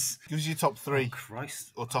times. Give us your top 3. Oh,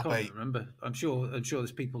 Christ. Or top 8. Remember. I'm sure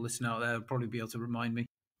there's people listening out there who'll probably be able to remind me.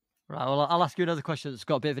 Right, well, I'll ask you another question that's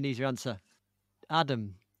got a bit of an easier answer.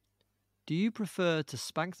 Adam, do you prefer to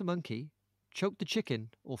spank the monkey, choke the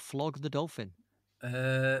chicken, or flog the dolphin?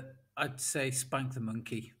 I'd say spank the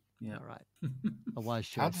monkey. Yeah. All right. A wise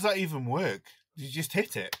choice. How does that even work? Did you just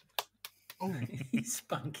hit it? Oh. He's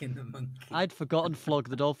spanking the monkey. I'd forgotten flog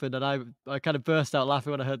the dolphin, and I kind of burst out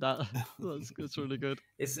laughing when I heard that. That's really good.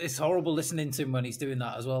 It's horrible listening to him when he's doing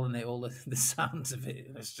that as well, and all the sounds of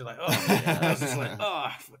it. It's just like, I was just like,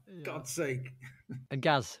 for God's sake. And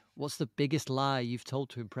Gaz, what's the biggest lie you've told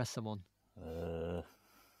to impress someone?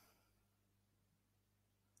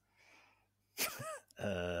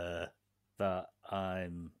 That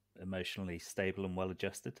I'm emotionally stable and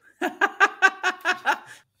well-adjusted.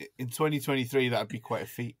 In 2023, that'd be quite a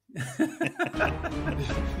feat.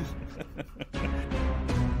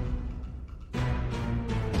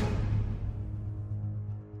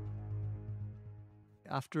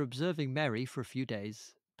 After observing Mary for a few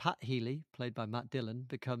days, Pat Healy, played by Matt Dillon,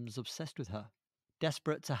 becomes obsessed with her.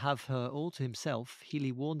 Desperate to have her all to himself,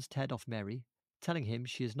 Healy warns Ted off Mary, telling him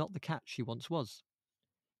she is not the cat she once was.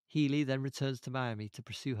 Healy then returns to Miami to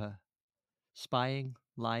pursue her, spying,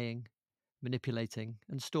 lying, manipulating,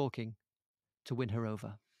 and stalking to win her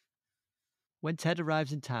over. When Ted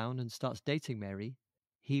arrives in town and starts dating Mary,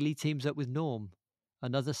 Healy teams up with Norm,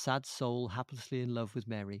 another sad soul haplessly in love with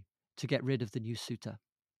Mary, to get rid of the new suitor.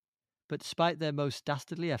 But despite their most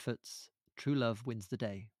dastardly efforts, true love wins the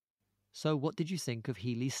day. So what did you think of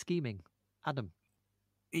Healy's scheming? Adam?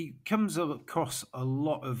 He comes across a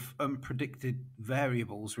lot of unpredicted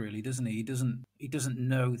variables, really, doesn't he? He doesn't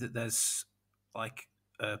know that there's like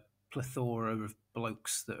a plethora of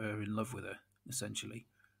blokes that are in love with her, essentially.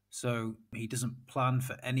 So he doesn't plan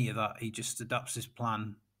for any of that. He just adapts his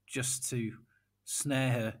plan just to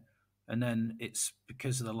snare her. And then it's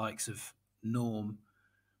because of the likes of Norm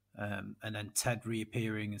and then Ted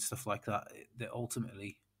reappearing and stuff like that that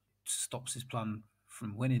ultimately stops his plan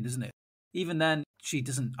from winning, doesn't it? Even then,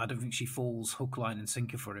 I don't think she falls hook, line and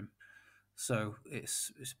sinker for him. So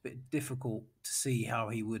it's a bit difficult to see how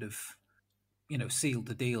he would have, sealed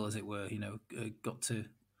the deal, as it were, got to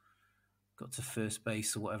first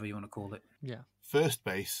base or whatever you want to call it. Yeah. First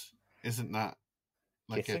base, isn't that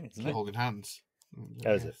like Kissing, holding hands?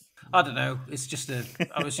 How is it? I don't know. It's just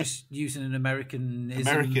I was just using an Americanism.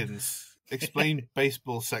 Americans, explain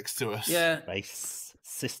baseball sex to us. Yeah. Base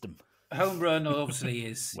system. Home run obviously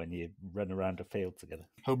is. When you run around a field together.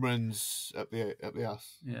 Home runs up the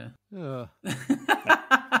ass. Yeah.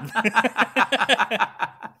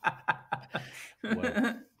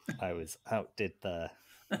 Well, I was outdid there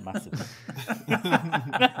massively.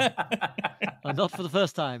 And not for the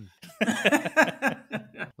first time.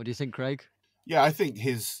 What do you think, Craig? Yeah, I think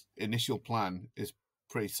his initial plan is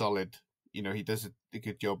pretty solid. You know, he does a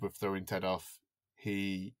good job of throwing Ted off.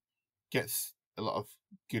 He gets a lot of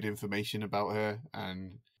good information about her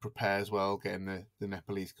and prepares well, getting the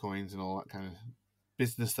Nepalese coins and all that kind of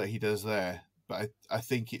business that he does there. But I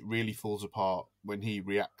think it really falls apart when he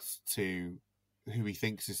reacts to who he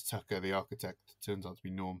thinks is Tucker, the architect, turns out to be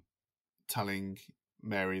Norm, telling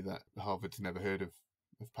Mary that Harvard's never heard of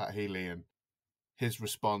Pat Healy, and his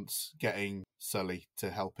response getting Sully to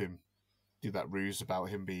help him do that ruse about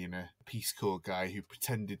him being a Peace Corps guy who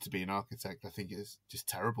pretended to be an architect, I think is just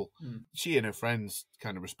terrible. She and her friends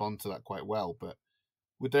kind of respond to that quite well, but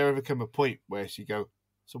would there ever come a point where she'd go,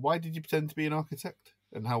 so why did you pretend to be an architect?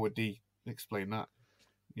 And how would he explain that?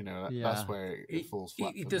 You know, that's where it falls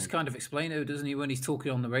flat. He does kind of explain it, doesn't he, when he's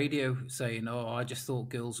talking on the radio, saying, oh, I just thought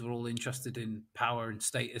girls were all interested in power and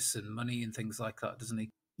status and money and things like that, doesn't he?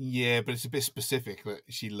 Yeah, but it's a bit specific that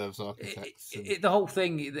she loves architects. The whole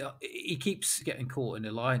thing, he keeps getting caught in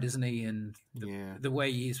a lie, doesn't he? And the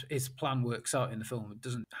way his plan works out in the film, it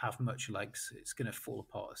doesn't have much legs. It's going to fall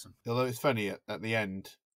apart or something. Although it's funny, at the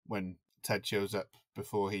end, when Ted shows up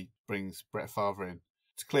before he brings Brett Favre in,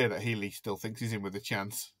 it's clear that Healy still thinks he's in with a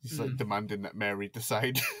chance. He's like demanding that Mary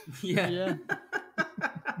decide. Yeah.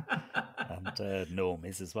 And Norm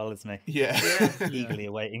is as well, isn't he? Yeah. Eagerly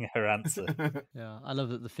awaiting her answer. Yeah, I love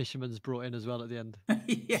that the fisherman's brought in as well at the end.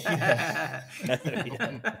 Yeah.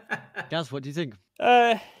 Gaz, what do you think?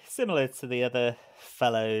 Similar to the other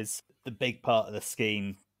fellows, the big part of the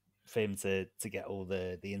scheme for him to get all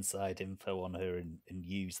the inside info on her and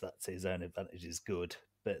use that to his own advantage is good,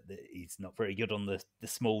 but he's not very good on the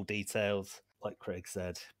small details. Like Craig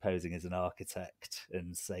said, posing as an architect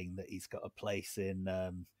and saying that he's got a place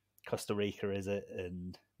in Costa Rica, is it?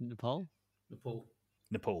 And Nepal.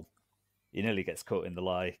 He nearly gets caught in the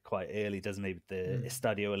lie quite early, doesn't he, with the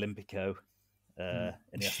Estadio Olimpico? And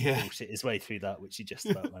he has to bullshit his way through that, which he just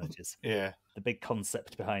about manages. Yeah. The big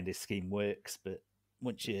concept behind his scheme works, but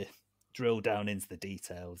once you drill down into the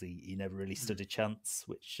details, he never really stood a chance,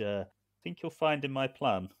 which I think you'll find in my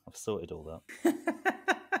plan. I've sorted all that.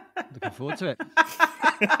 Looking forward to it.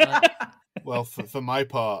 Well, for my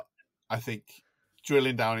part, I think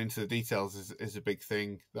drilling down into the details is a big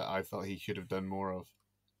thing that I felt he should have done more of.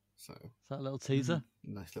 So is that a little teaser?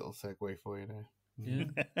 Nice little segue for you there. Yeah.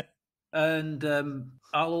 And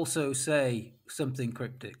I'll also say something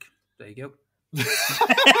cryptic. There you go.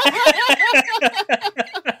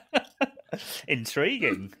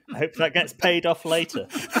 Intriguing. I hope that gets paid off later.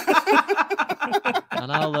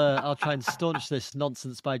 And I'll try and staunch this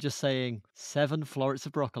nonsense by just saying 7 florets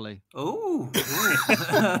of broccoli. Oh,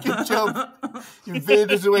 good job. You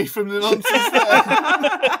veered us away from the nonsense there.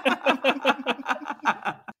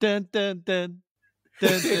 Dun, dun, dun.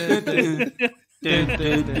 Dun, dun, dun. Dun,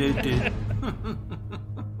 dun, dun.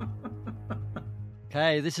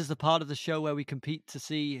 Okay, this is the part of the show where we compete to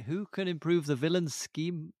see who can improve the villain's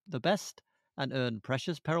scheme the best and earn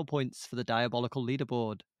precious peril points for the diabolical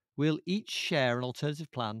leaderboard. We'll each share an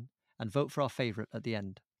alternative plan and vote for our favourite at the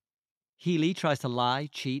end. Healy tries to lie,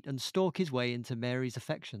 cheat, and stalk his way into Mary's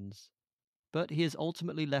affections, but he is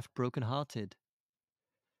ultimately left broken-hearted.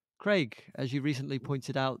 Craig, as you recently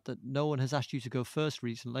pointed out that no one has asked you to go first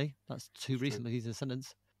recently. That's too recently in a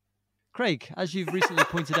sentence. Craig, as you've recently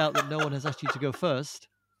pointed out that no one has asked you to go first.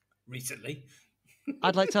 Recently?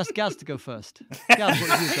 I'd like to ask Gaz to go first. Gaz, what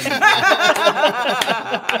have you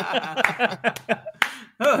done?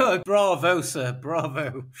 Oh, bravo, sir.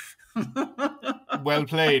 Bravo. Well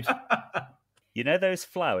played. You know those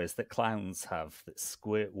flowers that clowns have that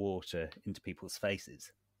squirt water into people's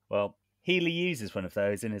faces? Well, Healy uses one of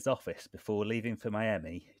those in his office before leaving for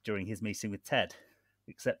Miami during his meeting with Ted,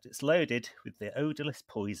 except it's loaded with the odourless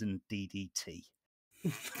poison DDT.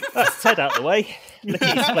 That's Ted out the way.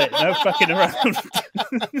 Lickety split, no fucking around.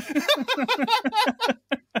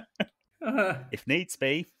 If needs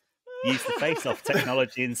be, use the face-off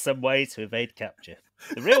technology in some way to evade capture.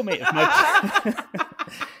 The real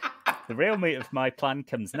meat of my plan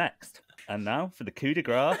comes next. And now for the coup de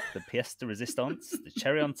grace, the pièce de résistance, the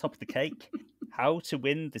cherry on top of the cake, how to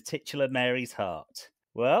win the titular Mary's heart.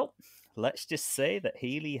 Well, let's just say that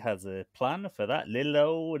Healy has a plan for that little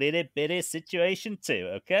old itty bitty situation too,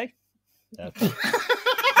 okay? Okay.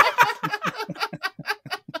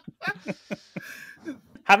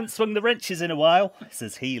 Haven't swung the wrenches in a while,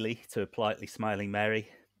 says Healy to a politely smiling Mary.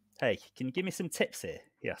 Hey, can you give me some tips here?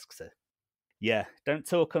 He asks her. Yeah, don't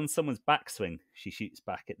talk on someone's backswing, she shoots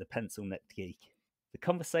back at the pencil-necked geek. The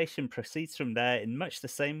conversation proceeds from there in much the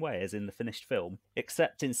same way as in the finished film,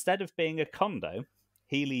 except instead of being a condo,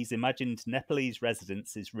 Healy's imagined Nepalese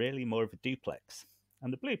residence is really more of a duplex,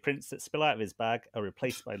 and the blueprints that spill out of his bag are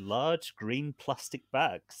replaced by large green plastic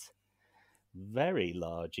bags. Very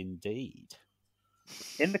large indeed.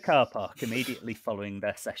 In the car park, immediately following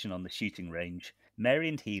their session on the shooting range, Mary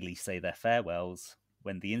and Healy say their farewells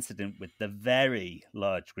when the incident with the very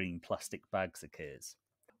large green plastic bags occurs.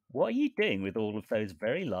 What are you doing with all of those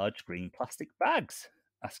very large green plastic bags?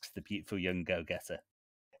 Asks the beautiful young go-getter.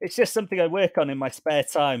 It's just something I work on in my spare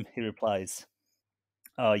time, he replies.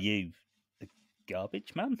 Are you a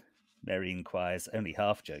garbage man? Mary inquires, only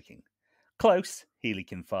half joking. Close, Healy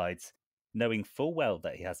confides, knowing full well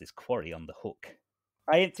that he has his quarry on the hook.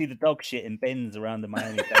 I empty the dog shit in bins around the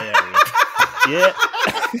Miami Bay area. Yeah.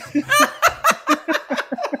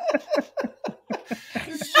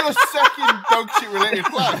 This is your second dog shit related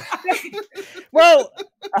plan. Well,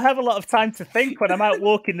 I have a lot of time to think when I'm out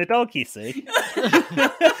walking the dog, you see.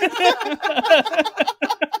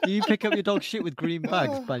 Do you pick up your dog shit with green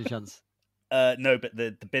bags by any chance? No, but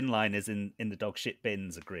the bin liners in the dog shit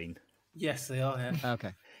bins are green. Yes, they are. Yeah.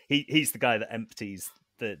 Okay. He's the guy that empties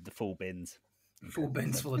the full bins. Full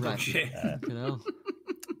bins full of dog shit. You know?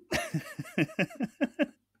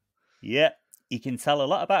 Yeah, you can tell a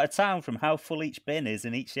lot about a town from how full each bin is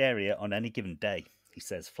in each area on any given day, he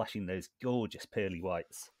says, flashing those gorgeous pearly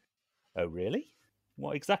whites. Oh, really?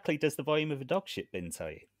 What exactly does the volume of a dog shit bin tell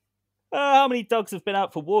you? How many dogs have been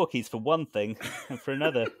out for walkies, for one thing, and for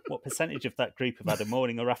another, what percentage of that group have had a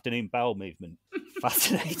morning or afternoon bowel movement?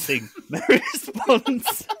 Fascinating, Mary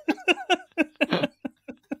responds.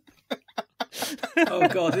 Oh,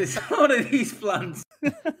 God, what are these plans?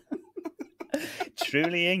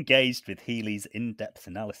 Truly engaged with Healy's in-depth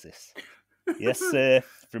analysis. Yes, sir.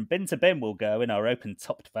 From bin to bin we'll go in our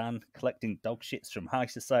open-topped van, collecting dog shits from high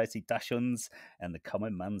society dachshunds and the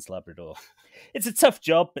common man's Labrador. It's a tough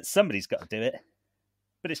job, but somebody's got to do it.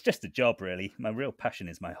 But it's just a job, really. My real passion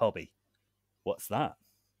is my hobby. What's that?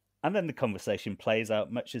 And then the conversation plays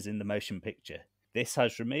out much as in the motion picture. This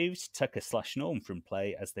has removed Tucker/Norm from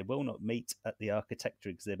play as they will not meet at the architecture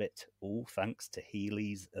exhibit, all thanks to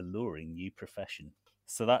Healy's alluring new profession.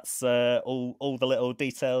 So that's all the little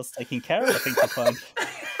details taken care of, I think, I find.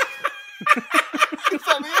 Is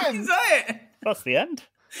that the end? Is that it? That's the end.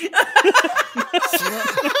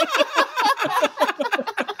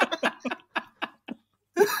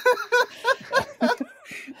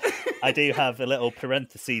 I do have a little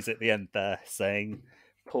parentheses at the end there saying,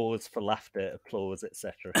 pause for laughter, applause,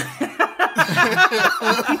 etc.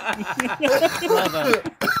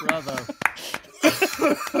 Bravo.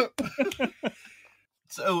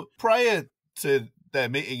 So prior to their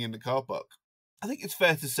meeting in the car park, I think it's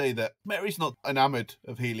fair to say that Mary's not enamoured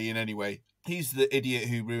of Healy in any way. He's the idiot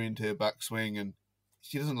who ruined her backswing and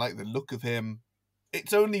she doesn't like the look of him.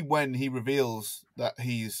 It's only when he reveals that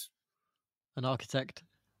he's An architect.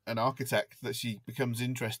 an architect that she becomes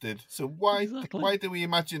interested. So why do we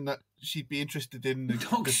imagine that she'd be interested in the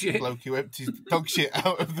bloke who empties dog shit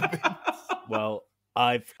out of the bin? Well,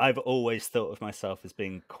 I've always thought of myself as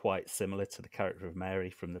being quite similar to the character of Mary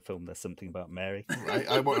from the film There's Something About Mary. Right,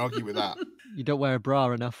 I won't argue with that. You don't wear a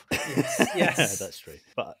bra enough. Yes. That's true.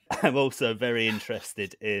 But I'm also very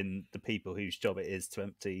interested in the people whose job it is to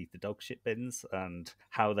empty the dog shit bins and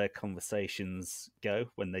how their conversations go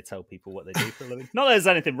when they tell people what they do for a living. Not that there's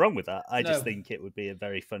anything wrong with that. I just think it would be a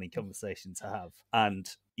very funny conversation to have. And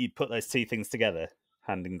you put those two things together,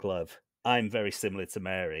 hand in glove. I'm very similar to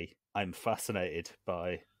Mary. I'm fascinated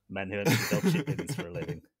by men who empty dog shit bins for a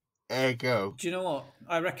living. There you go. Do you know what?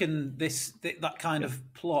 I reckon that kind of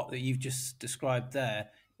plot that you've just described there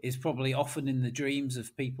is probably often in the dreams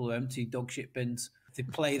of people who empty dog shit bins. They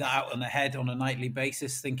play that out on their head on a nightly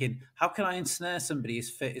basis, thinking, how can I ensnare somebody as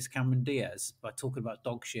fit as Cameron Diaz by talking about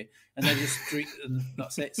dog shit? And then just and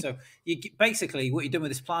that's it. So basically what you've done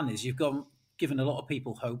with this plan is you've given a lot of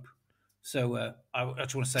people hope. So I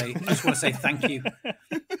just want to say thank you.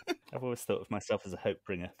 I've always thought of myself as a hope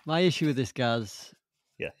bringer. My issue with this, Gaz,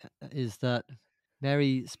 Yeah, is that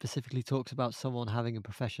Mary specifically talks about someone having a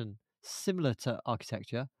profession similar to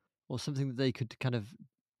architecture or something that they could kind of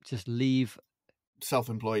just leave.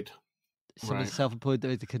 Self-employed. Someone Right. self-employed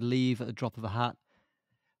that they could leave at the drop of a hat.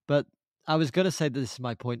 But I was going to say that this is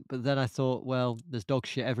my point, but then I thought, well, there's dog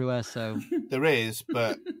shit everywhere, so There is,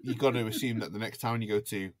 but you got to assume that the next town you go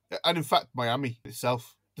to, and in fact, Miami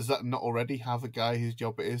itself, does that not already have a guy whose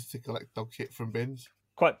job it is to collect dog shit from bins?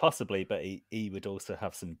 Quite possibly, but he would also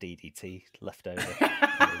have some DDT left over. You could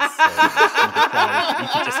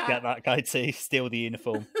just get that guy to steal the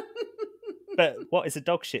uniform. But what is a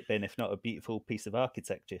dog shit bin if not a beautiful piece of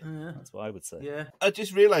architecture? That's what I would say. Yeah. I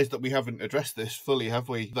just realised that we haven't addressed this fully, have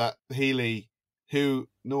we? That Healy, who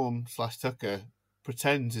Norm/Tucker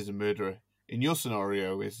pretends is a murderer, in your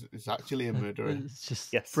scenario is actually a murderer. It's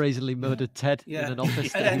just Yes. brazenly murdered Ted in an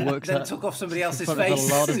office that he works then at. took off somebody else's in front of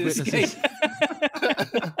face a lot of to witnesses. escape.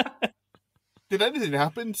 Did anything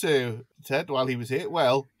happen to Ted while he was here?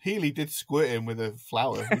 Well, Healy did squirt him with a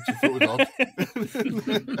flower, which I thought was odd.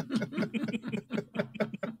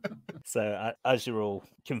 So, as you're all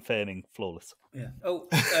confirming, flawless. Yeah. Oh,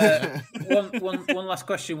 one last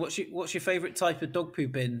question. What's your favourite type of dog poo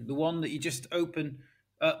bin? The one that you just open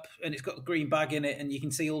up and it's got a green bag in it and you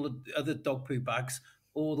can see all the other dog poo bags,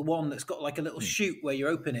 or the one that's got like a little chute where you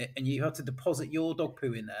open it and you have to deposit your dog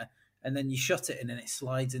poo in there and then you shut it and then it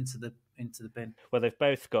slides into the bin? Well, they've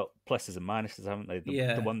both got pluses and minuses, haven't they?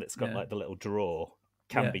 The one that's got yeah. like the little drawer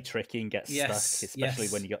can be tricky and get stuck, especially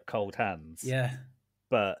when you got cold hands. Yeah.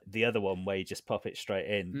 But the other one where you just pop it straight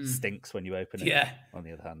in stinks when you open it. Yeah. On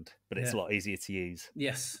the other hand, but it's a lot easier to use.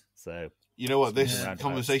 Yes. So you know what? This roundabouts.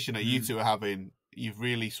 conversation that you two are having, you've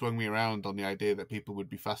really swung me around on the idea that people would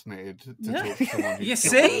be fascinated to talk to someone. You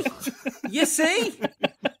see? You see?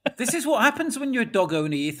 This is what happens when you're a dog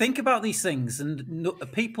owner. You think about these things, and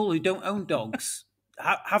people who don't own dogs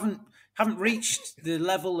haven't reached the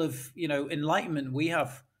level of enlightenment we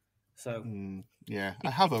have. So yeah, I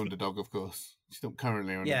have owned a dog, of course. Just don't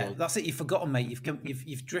currently own a dog. That's it. You've forgotten, mate.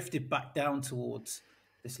 You've drifted back down towards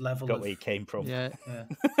this level. Got where you came from. Yeah.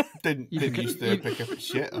 Didn't used to pick up its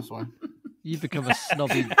shit. That's why. You've become a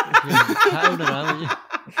snobby cat owner now, haven't you?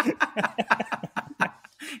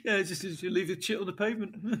 Yeah, just you leave the shit on the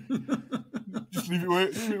pavement. Just leave it where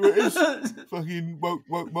it is. Fucking woke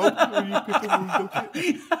mob. And you pick up all the dog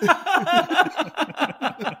shit.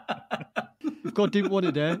 If God didn't want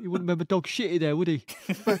it there, he wouldn't remember dog shitty there, would he?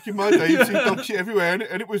 Back in my day, you'd see dog shit everywhere,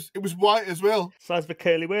 and it was white as well. Size of a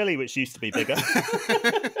curly whirly, which used to be bigger.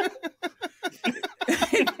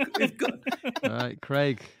 All right,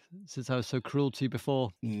 Craig, since I was so cruel to you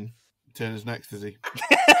before. Turner's next, is he?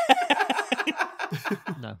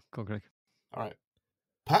 No, go on, Craig. All right.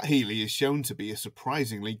 Pat Healy is shown to be a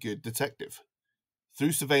surprisingly good detective.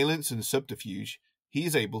 Through surveillance and subterfuge, he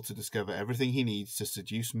is able to discover everything he needs to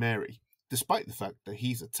seduce Mary, despite the fact that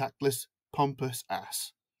he's a tactless, pompous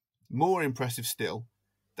ass. More impressive still,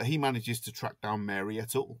 that he manages to track down Mary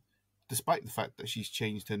at all, despite the fact that she's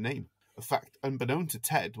changed her name, a fact unbeknown to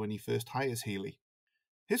Ted when he first hires Healy.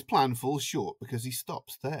 His plan falls short because he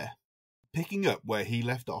stops there. Picking up where he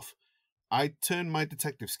left off, I turned my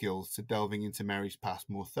detective skills to delving into Mary's past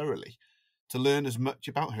more thoroughly, to learn as much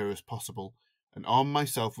about her as possible, and arm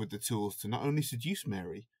myself with the tools to not only seduce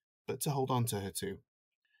Mary, but to hold on to her too.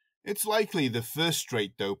 It's likely the first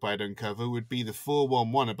straight dope I'd uncover would be the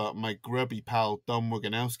 411 about my grubby pal Dom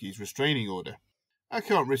Woganowski's restraining order. I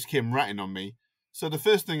can't risk him ratting on me, so the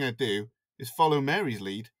first thing I do is follow Mary's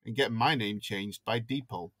lead and get my name changed by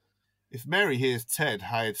Depot. If Mary hears Ted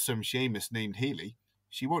hired some Seamus named Healy,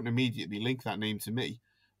 she won't immediately link that name to me,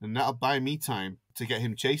 and that'll buy me time to get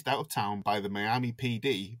him chased out of town by the Miami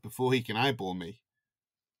PD before he can eyeball me.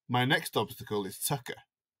 My next obstacle is Tucker,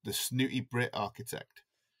 the snooty Brit architect.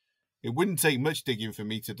 It wouldn't take much digging for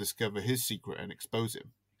me to discover his secret and expose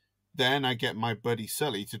him. Then I get my buddy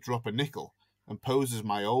Sully to drop a nickel and pose as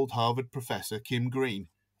my old Harvard professor Kim Green,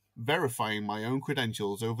 verifying my own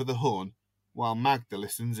credentials over the horn while Magda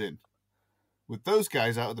listens in. With those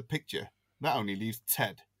guys out of the picture, that only leaves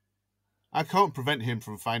Ted. I can't prevent him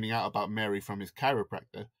from finding out about Mary from his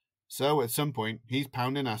chiropractor, so at some point he's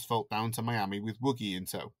pounding asphalt down to Miami with Woogie in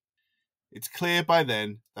tow. It's clear by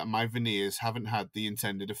then that my veneers haven't had the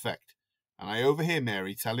intended effect, and I overhear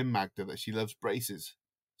Mary telling Magda that she loves braces,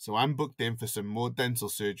 so I'm booked in for some more dental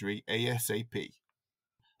surgery ASAP.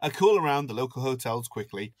 I call around the local hotels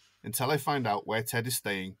quickly until I find out where Ted is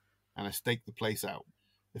staying, and I stake the place out.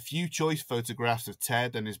 A few choice photographs of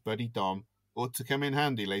Ted and his buddy Dom ought to come in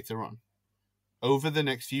handy later on. Over the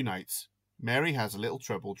next few nights, Mary has a little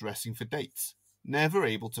trouble dressing for dates, never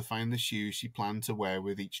able to find the shoes she planned to wear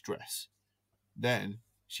with each dress. Then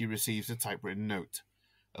she receives a typewritten note,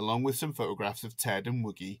 along with some photographs of Ted and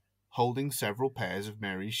Woogie holding several pairs of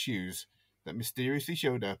Mary's shoes that mysteriously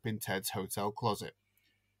showed up in Ted's hotel closet.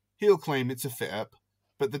 He'll claim it's a fit-up,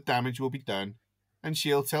 but the damage will be done, and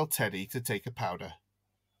she'll tell Teddy to take a powder.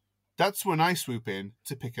 That's when I swoop in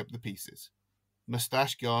to pick up the pieces.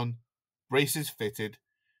 Moustache gone, braces fitted,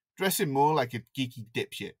 dressing more like a geeky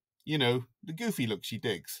dipshit. You know, the goofy look she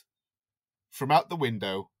digs. From out the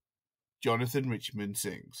window, Jonathan Richman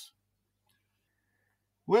sings.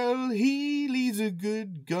 Well, Healy's a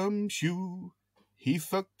good gumshoe. He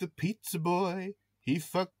fucked the pizza boy. He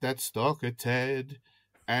fucked that stalker Ted.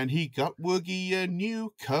 And he got Woogie a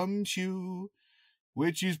new cum shoe,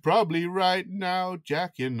 which he's probably right now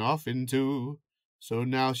jacking off into. So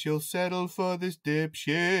now she'll settle for this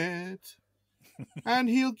dipshit. And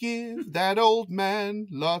he'll give that old man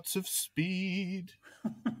lots of speed.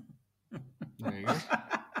 There you go.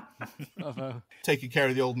 Bravo. Taking care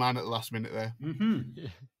of the old man at the last minute there. Mm-hmm.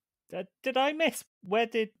 Did I miss? Where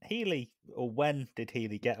did Healy, or when did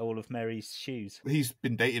Healy get all of Mary's shoes? He's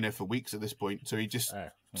been dating her for weeks at this point, so he just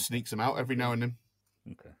sneaks them out every now and then.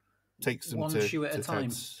 Okay. Takes them One to shoe at a time.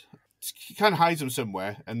 Ted's. He kind of hides them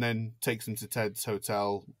somewhere and then takes them to Ted's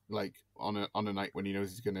hotel, like on a night when he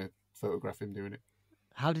knows he's going to photograph him doing it.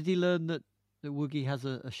 How did he learn that Woogie has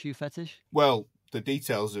a shoe fetish? Well, the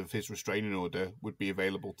details of his restraining order would be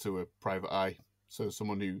available to a private eye. So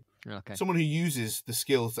someone who uses the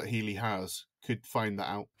skills that Healy has could find that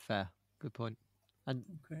out. Fair. Good point. And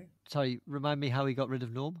sorry, remind me how he got rid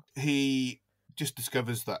of Norm? He just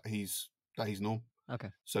discovers that he's Norm. Okay.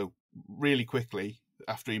 So really quickly,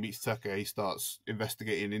 after he meets Tucker, he starts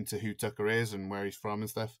investigating into who Tucker is and where he's from and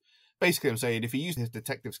stuff. Basically, I'm saying if he used his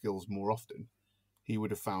detective skills more often, he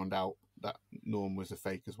would have found out that Norm was a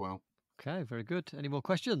fake as well. Okay, very good. Any more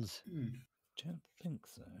questions? Don't think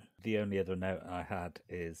so. The only other note I had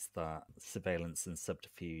is that surveillance and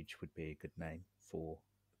subterfuge would be a good name for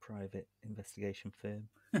a private investigation firm.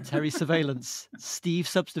 Terry Surveillance, Steve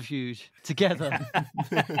Subterfuge, together.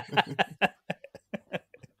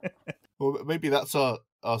 Well, maybe that's our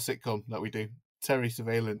sitcom that we do. Terry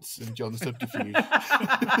Surveillance and John Subterfuge.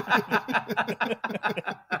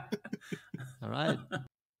 All right.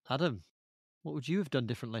 Adam, what would you have done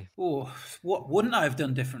differently? Oh, what wouldn't I have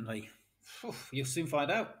done differently? You'll soon find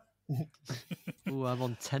out. Oh, I'm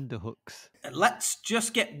on tender hooks. Let's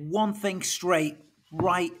just get one thing straight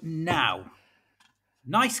right now.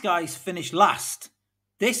 Nice Guys finished last.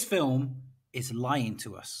 This film is lying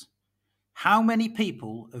to us. How many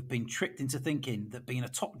people have been tricked into thinking that being a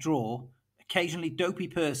top drawer, occasionally dopey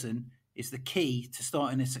person is the key to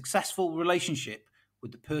starting a successful relationship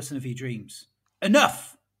with the person of your dreams?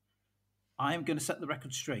 Enough! I am going to set the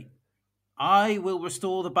record straight. I will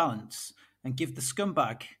restore the balance and give the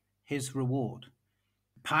scumbag his reward.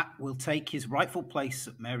 Pat will take his rightful place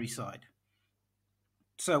at Mary's side.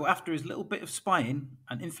 So after his little bit of spying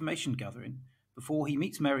and information gathering, before he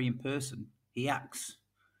meets Mary in person, he acts.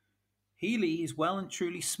 Healy is well and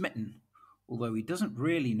truly smitten, although he doesn't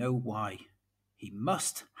really know why. He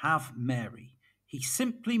must have Mary. He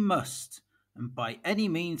simply must, and by any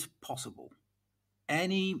means possible.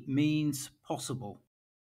 Any means possible.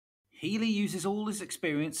 Healy uses all his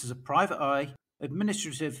experience as a private eye,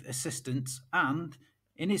 administrative assistant, and,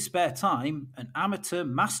 in his spare time, an amateur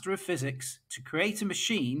master of physics to create a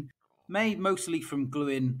machine made mostly from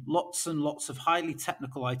gluing lots and lots of highly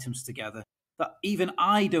technical items together that even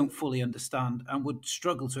I don't fully understand and would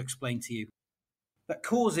struggle to explain to you, that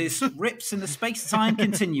causes rips in the space-time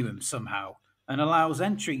continuum somehow and allows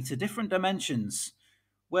entry to different dimensions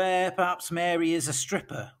where perhaps Mary is a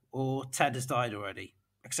stripper or Ted has died already,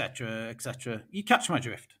 etc., etc. You catch my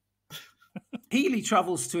drift. Healy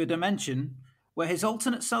travels to a dimension where his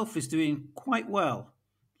alternate self is doing quite well,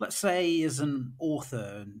 let's say as an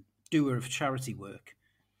author and doer of charity work.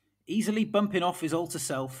 Easily bumping off his alter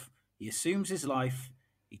self, he assumes his life,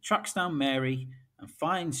 he tracks down Mary and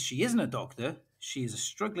finds she isn't a doctor, she is a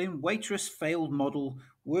struggling waitress failed model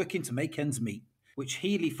working to make ends meet, which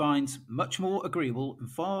Healy finds much more agreeable and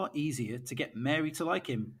far easier to get Mary to like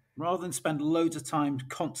him, rather than spend loads of time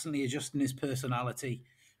constantly adjusting his personality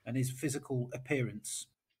and his physical appearance.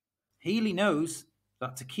 Healy knows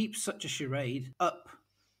that to keep such a charade up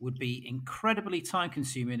would be incredibly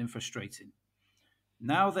time-consuming and frustrating.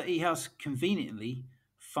 Now that he has conveniently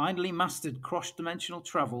finally mastered cross-dimensional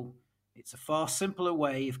travel, it's a far simpler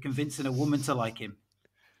way of convincing a woman to like him.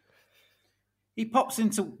 He pops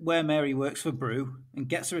into where Mary works for Brew and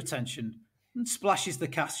gets her attention and splashes the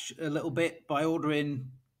cash a little bit by ordering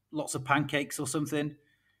lots of pancakes or something.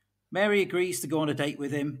 Mary agrees to go on a date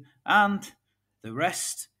with him, and the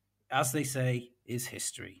rest, as they say, is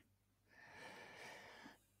history.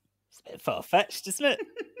 It's a bit far-fetched, isn't it?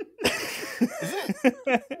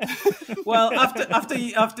 Well,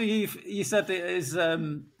 after you said it is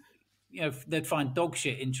they'd find dog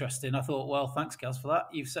shit interesting. I thought, well, thanks, Gaz, for that.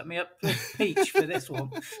 You've set me up for peach for this one.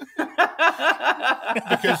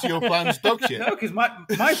 Because your plan's dog shit. No, because my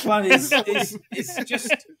plan is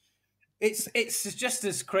just it's just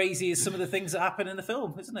as crazy as some of the things that happen in the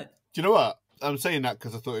film, isn't it? Do you know what? I'm saying that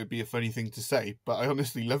because I thought it'd be a funny thing to say, but I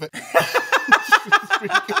honestly love it.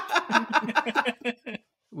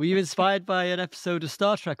 Were you inspired by an episode of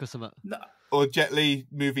Star Trek or something? No, Or Jet Li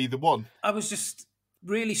movie The One. I was just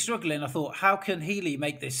really struggling. I thought, how can Healy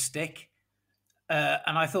make this stick?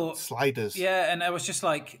 And I thought Sliders. Yeah, and I was just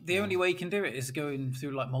like, the only way you can do it is going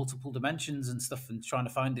through like multiple dimensions and stuff, and trying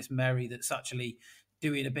to find this Mary that's actually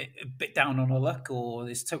doing a bit down on her luck, or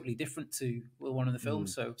is totally different to one in the film.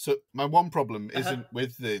 So my one problem isn't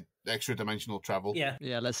with the extra dimensional travel.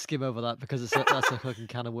 yeah, let's skim over that because that's a fucking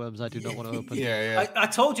can of worms I do not want to open. I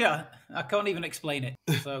told you I can't even explain it,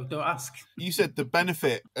 so don't ask. You said the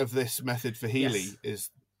benefit of this method for Healy is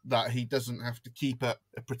that he doesn't have to keep up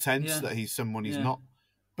a pretense that he's someone he's not.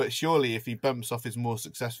 But surely if he bumps off his more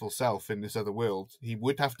successful self in this other world, he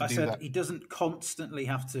would have to do that. He doesn't constantly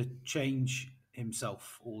have to change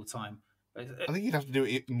himself all the time. I think he'd have to do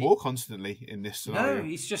it more constantly in this scenario. No,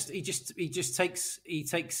 he just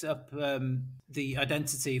takes up the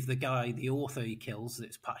identity of the guy, the author he kills.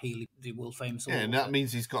 It's Pat Healy, the world famous author. Yeah, and that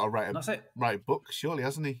means he's got to write a book, surely,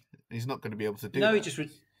 hasn't he? He's not going to be able to do that. No,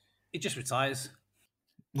 he just retires.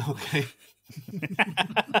 Okay.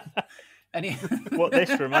 What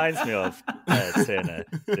this reminds me of, Turner,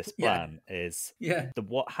 this plan is the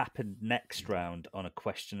what happened next round on A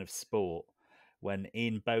Question of Sport, when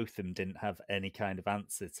Ian Botham didn't have any kind of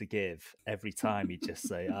answer to give. Every time he'd just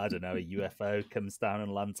say, I don't know, a UFO comes down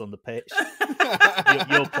and lands on the pitch.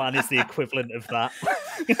 Your plan is the equivalent of that.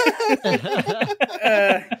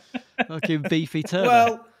 Fucking beefy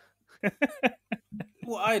Turner.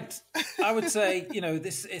 Well, I would say,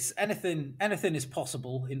 this is anything is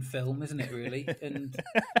possible in film, isn't it? Really, and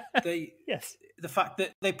the fact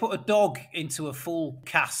that they put a dog into a full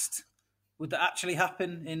cast, would that actually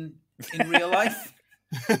happen in real life?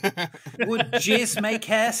 Would jizz make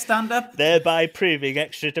hair stand up? Thereby proving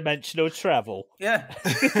extra-dimensional travel. Yeah.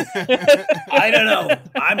 I don't know.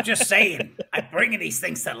 I'm just saying. I'm bringing these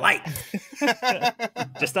things to light.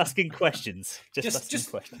 Just asking questions.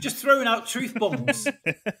 Just throwing out truth bombs.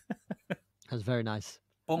 That's very nice.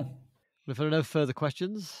 Boom. If there are no further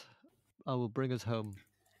questions, I will bring us home.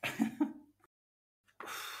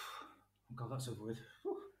 God, that's over with.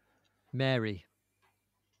 Mary.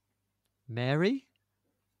 Mary?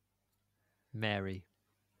 Mary.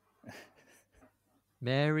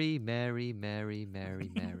 Mary, Mary, Mary,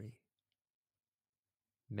 Mary, Mary.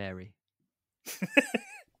 Mary.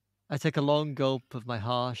 I take a long gulp of my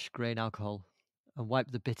harsh grain alcohol and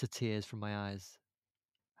wipe the bitter tears from my eyes.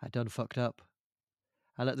 I done fucked up.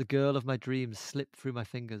 I let the girl of my dreams slip through my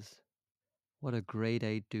fingers. What a grade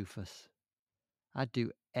A doofus. I'd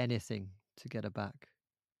do anything to get her back.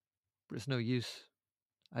 But it's no use.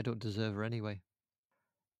 I don't deserve her anyway.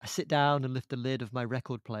 I sit down and lift the lid of my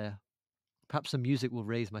record player. Perhaps some music will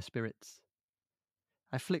raise my spirits.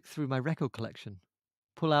 I flick through my record collection,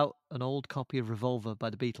 pull out an old copy of Revolver by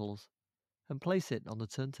the Beatles, and place it on the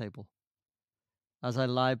turntable. As I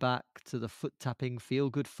lie back to the foot-tapping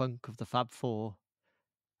feel-good funk of the Fab Four,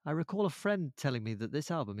 I recall a friend telling me that this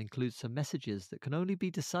album includes some messages that can only be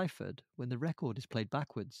deciphered when the record is played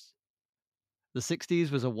backwards. The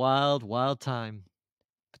 60s was a wild, wild time.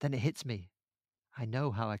 But then it hits me. I know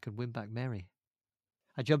how I can win back Mary.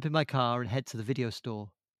 I jump in my car and head to the video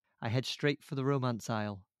store. I head straight for the romance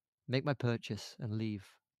aisle, make my purchase, and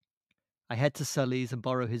leave. I head to Sully's and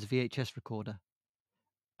borrow his VHS recorder.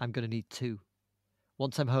 I'm going to need 2.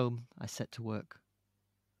 Once I'm home, I set to work.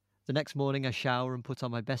 The next morning, I shower and put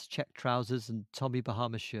on my best check trousers and Tommy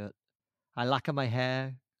Bahama shirt. I lacquer my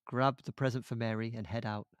hair, grab the present for Mary, and head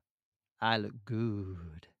out. I look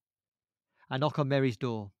good. I knock on Mary's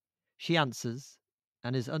door. She answers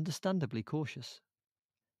and is understandably cautious.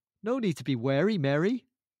 No need to be wary, Mary,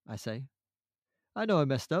 I say. I know I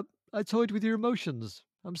messed up. I toyed with your emotions.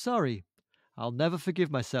 I'm sorry. I'll never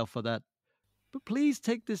forgive myself for that. But please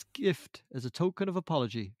take this gift as a token of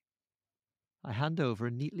apology. I hand over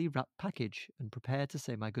a neatly wrapped package and prepare to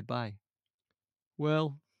say my goodbye.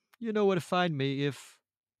 Well, you know where to find me if...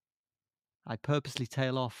 I purposely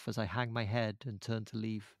tail off as I hang my head and turn to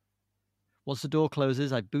leave. Once the door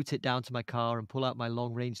closes, I boot it down to my car and pull out my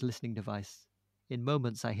long-range listening device. In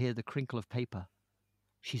moments, I hear the crinkle of paper.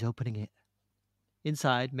 She's opening it.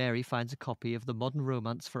 Inside, Mary finds a copy of the modern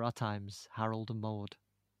romance for our times, Harold and Maude.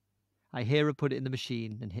 I hear her put it in the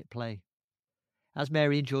machine and hit play. As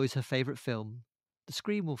Mary enjoys her favourite film, the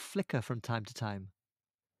screen will flicker from time to time.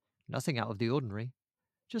 Nothing out of the ordinary.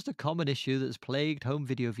 Just a common issue that's plagued home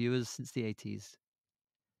video viewers since the 80s.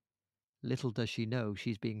 Little does she know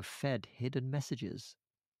she's being fed hidden messages.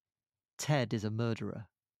 Ted is a murderer.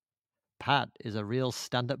 Pat is a real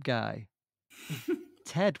stand-up guy.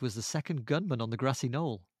 Ted was the second gunman on the grassy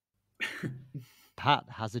knoll. Pat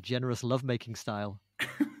has a generous lovemaking style.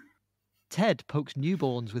 Ted pokes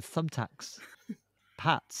newborns with thumbtacks.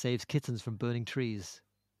 Pat saves kittens from burning trees.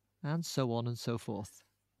 And so on and so forth.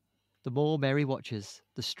 The more Mary watches,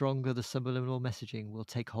 the stronger the subliminal messaging will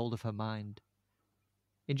take hold of her mind.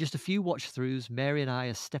 In just a few watch-throughs, Mary and I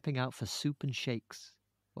are stepping out for soup and shakes,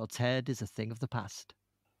 while Ted is a thing of the past.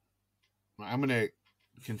 I'm going to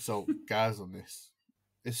consult Gaz on this.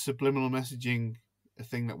 Is subliminal messaging a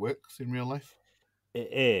thing that works in real life? It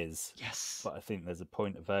is. Yes. But I think there's a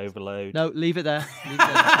point of overload. No, leave it there.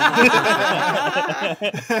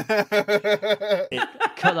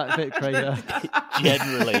 Cut that bit, Craig. It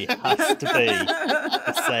generally has to be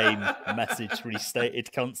the same message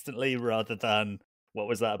restated constantly rather than, what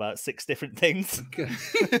was that, about 6 different things?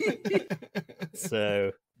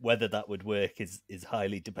 So whether that would work is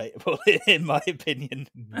highly debatable, in my opinion.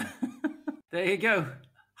 There you go.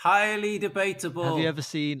 Highly debatable. Have you ever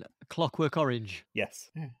seen Clockwork Orange? Yes.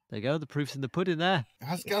 Yeah. There you go. The proof's in the pudding there.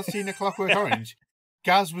 Has Gaz seen A Clockwork Orange?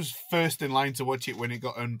 Gaz was first in line to watch it when it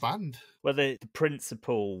got unbanned. Well, the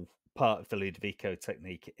principal part of the Ludovico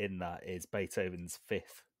technique in that is Beethoven's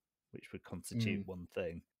Fifth, which would constitute one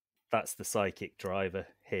thing. That's the psychic driver,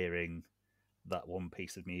 hearing that one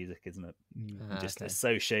piece of music, isn't it? And just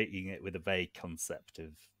associating it with a vague concept of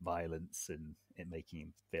violence and it making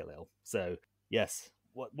him feel ill. So, yes.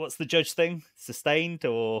 What's the judge thing? Sustained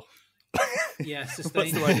or... Yeah, sustained.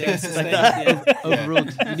 What's the word? Yeah, sustained. Yeah.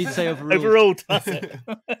 Overruled. You need to say overruled. Overruled, that's it.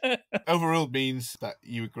 Overruled means that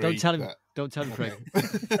you agree. Don't tell him. That... Don't tell him, Craig.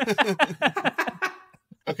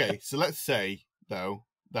 Okay, so let's say, though,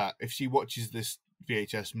 that if she watches this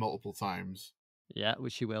VHS multiple times... Yeah,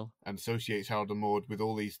 which she will. And associates Harold and Maude with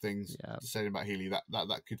all these things saying about Healy,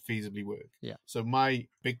 that could feasibly work. Yeah. So my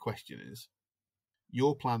big question is,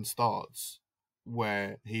 your plan starts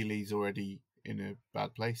where Healy's already in a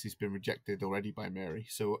bad place. He's been rejected already by Mary.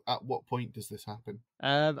 So at what point does this happen?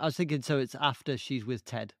 I was thinking, so it's after she's with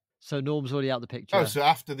Ted. So Norm's already out the picture. Oh, so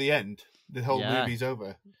after the end, the whole movie's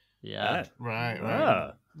over. Yeah.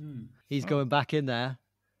 Right. He's going back in there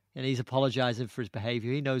and he's apologising for his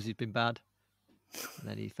behaviour. He knows he's been bad. And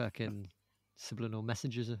then he fucking subliminal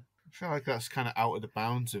messages her. I feel like that's kind of out of the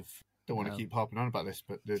bounds of, don't want to keep harping on about this,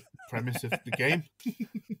 but the premise of the game.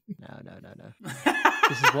 No.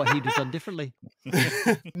 This is what he'd have done differently.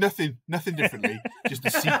 Nothing differently. Just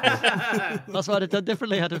a sequel. That's what I'd have done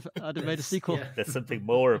differently. I'd have made a sequel. Yeah. There's something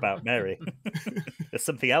more about Mary. There's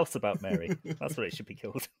something else about Mary. That's what it should be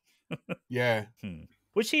called. Yeah.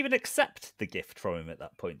 Would she even accept the gift from him at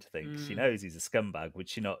that point, I think? She knows he's a scumbag. Would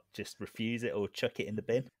she not just refuse it or chuck it in the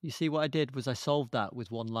bin? You see, what I did was I solved that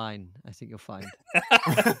with one line. I think you'll find.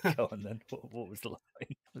 Go on then. What was the line?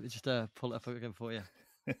 Let me just pull it up again for you.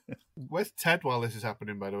 Where's Ted while this is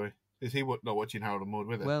happening, by the way? Is he not watching Harold and Maude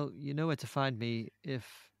with her? Well, you know where to find me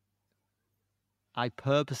if I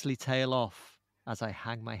purposely tail off as I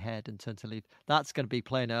hang my head and turn to leave. That's going to be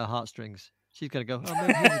playing her heartstrings. She's going to go, oh,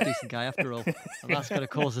 maybe he's a decent guy after all. And that's going to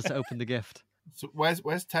cause us to open the gift. So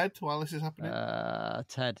where's Ted while this is happening?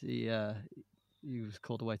 Ted, he was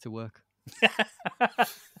called away to work.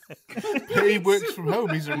 He works from home.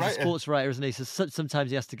 He's a writer. He's a sports writer, isn't he? So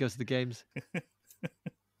sometimes he has to go to the games.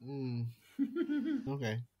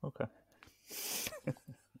 Okay.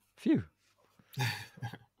 Phew.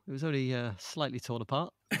 It was only slightly torn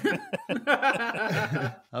apart.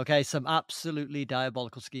 Okay, some absolutely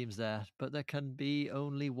diabolical schemes there, but there can be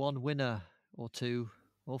only one winner, or two,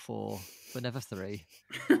 or four, but never three.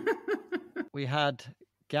 We had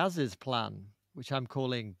Gaz's plan, which I'm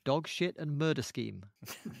calling dog shit and murder scheme.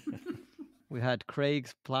 We had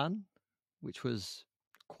Craig's plan, which was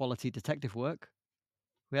quality detective work.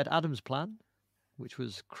 We had Adam's plan, which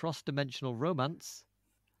was cross-dimensional romance.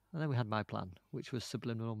 And then we had my plan, which was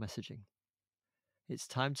subliminal messaging. It's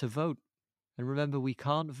time to vote. And remember, we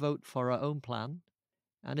can't vote for our own plan.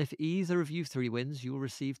 And if either of you three wins, you'll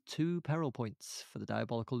receive 2 peril points for the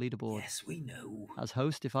diabolical leaderboard. Yes, we know. As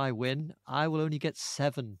host, if I win, I will only get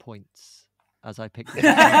 7 points, as I picked this.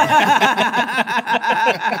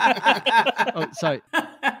 Oh, sorry.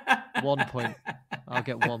 1 point. I'll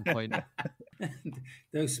get 1 point.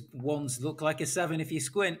 Those ones look like a 7 if you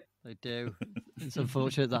squint. They do. It's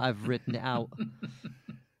unfortunate that I've written it out.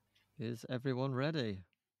 Is everyone ready?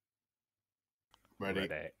 Ready.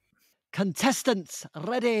 Contestants,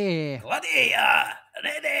 ready? Ready.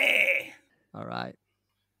 All right.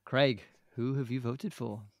 Craig, who have you voted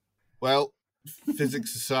for? Well,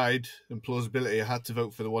 physics aside and plausibility, I had to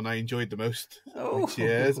vote for the one I enjoyed the most, which Oh.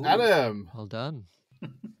 is Adam. Well done.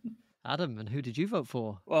 Adam, and who did you vote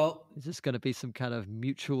for? Well, Is this going to be some kind of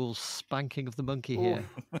mutual spanking of the monkey here?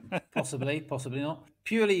 possibly not.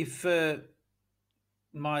 Purely for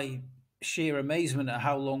my sheer amazement at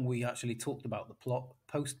how long we actually talked about the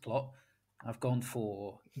post-plot, I've gone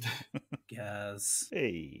for Gaz.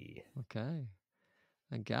 Hey. Okay.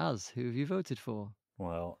 And Gaz, who have you voted for?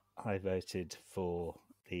 Well, I voted for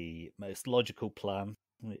the most logical plan,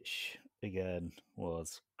 which again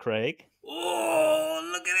was Craig.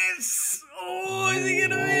 Oh, look at this! Oh, is it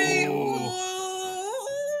gonna be? Oh.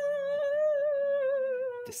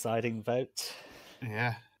 Deciding vote.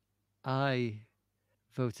 Yeah. I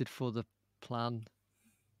voted for the plan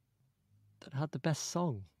that had the best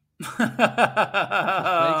song.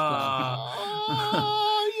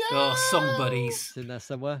 Oh, song buddies. It's in there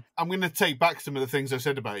somewhere. I'm going to take back some of the things I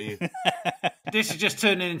said about you. This is just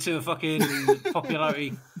turning into a fucking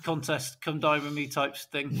popularity contest, come dine with me types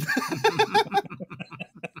thing.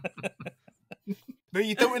 No,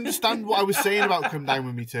 you don't understand what I was saying about Come Down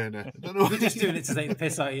With Me, Turner. I don't know. We're just doing it to take the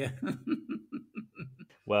piss out of you.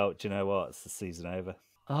 Well, do you know what? It's the season over.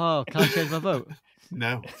 Oh, can I change my vote?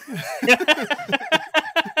 No.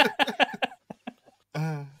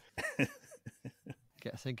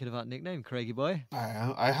 Get thinking about nickname, Craigie boy.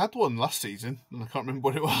 I had one last season, and I can't remember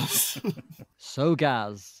what it was. So,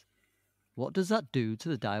 Gaz, what does that do to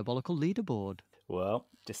the diabolical leaderboard? Well,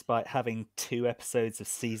 despite having 2 episodes of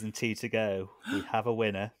season 2 to go, we have a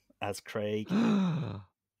winner, as Craig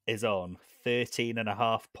is on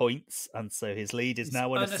 13.5 points, and so his lead is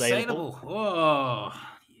now unassailable. Oh,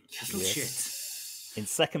 little Yes. shit. In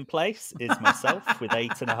second place is myself with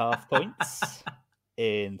 8.5 points.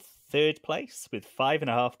 In third place with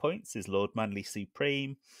 5.5 points is Lord Manly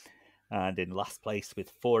Supreme. And in last place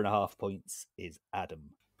with 4.5 points is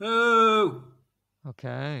Adam. Boo!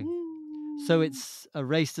 Okay. So it's a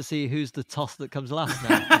race to see who's the toss that comes last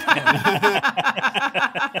now.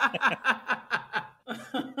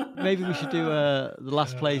 Maybe we should do the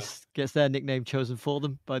last place gets their nickname chosen for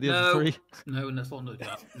them by the other 3. No, let's not do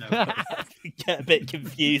that. No. Get a bit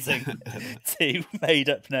confusing. 2 made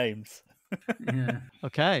up names. Yeah.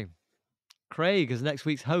 Okay. Craig, as next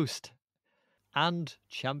week's host and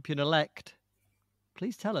champion-elect,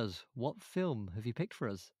 please tell us, what film have you picked for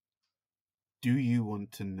us? Do you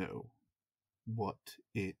want to know what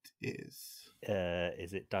it is?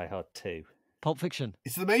 Is it Die Hard 2? Pulp Fiction.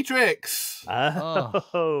 It's The Matrix!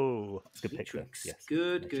 Oh, it's a good picture. Matrix. Yes.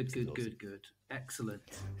 Good. Matrix is awesome. Excellent.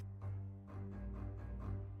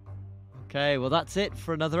 Okay, well, that's it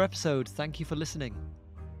for another episode. Thank you for listening.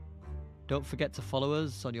 Don't forget to follow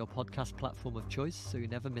us on your podcast platform of choice so you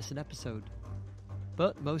never miss an episode.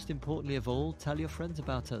 But most importantly of all, tell your friends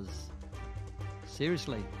about us.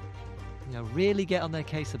 Seriously, really get on their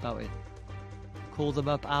case about it. Call them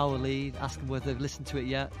up hourly, ask them whether they've listened to it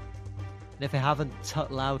yet. And if they haven't, tut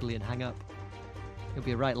loudly and hang up. It'll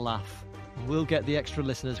be a right laugh. And we'll get the extra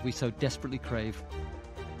listeners we so desperately crave.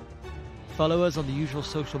 Follow us on the usual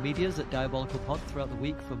social medias at Diabolical Pod throughout the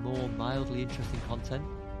week for more mildly interesting content.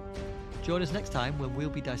 Join us next time when we'll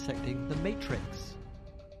be dissecting The Matrix.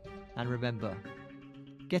 And remember,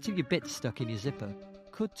 getting your bits stuck in your zipper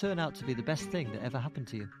could turn out to be the best thing that ever happened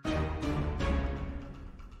to you.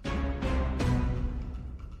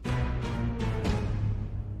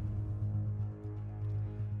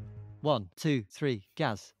 One, two, three,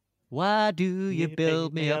 Gaz. Why do you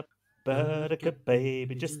build me up? Buttercup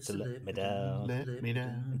baby, just to let me down. Let me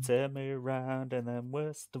down. And turn me around, and then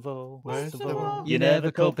worst of all, You never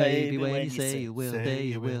call baby when you say you will, there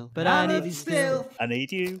you will. But I need you still. I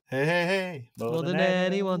need you Hey, hey, hey. More than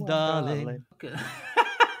anyone, darling.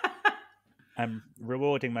 I'm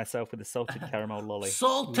rewarding myself with a salted caramel lolly.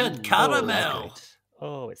 Salted Oh, caramel. it's good.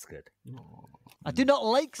 Oh, it's good. I do not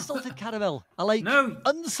like salted caramel. I like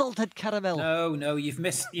unsalted caramel. No, you've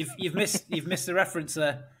missed the reference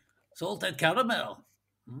there. Salted caramel.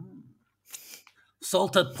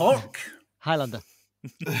 Salted pork. Highlander.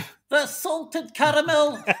 The salted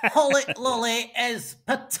caramel holly lolly is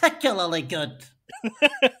particularly good.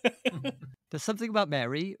 There's Something About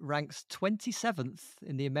Mary ranks 27th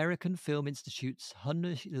in the American Film Institute's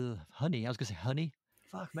honey. I was going to say honey.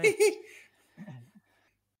 Fuck me.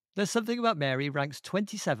 There's Something About Mary ranks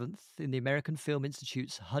 27th in the American Film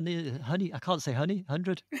Institute's honey. I can't say honey.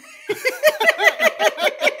 100.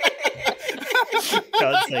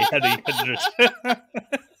 Can't say honey 100.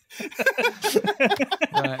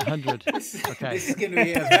 Right, 100. Okay. This is going to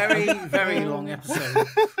be a very, very long episode.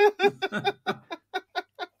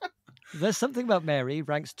 There's Something About Mary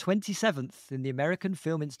ranks 27th in the American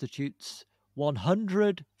Film Institute's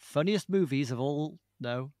 100 funniest movies of all.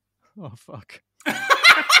 No. Oh, fuck.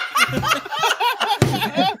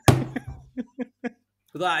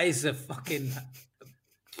 That is a fucking.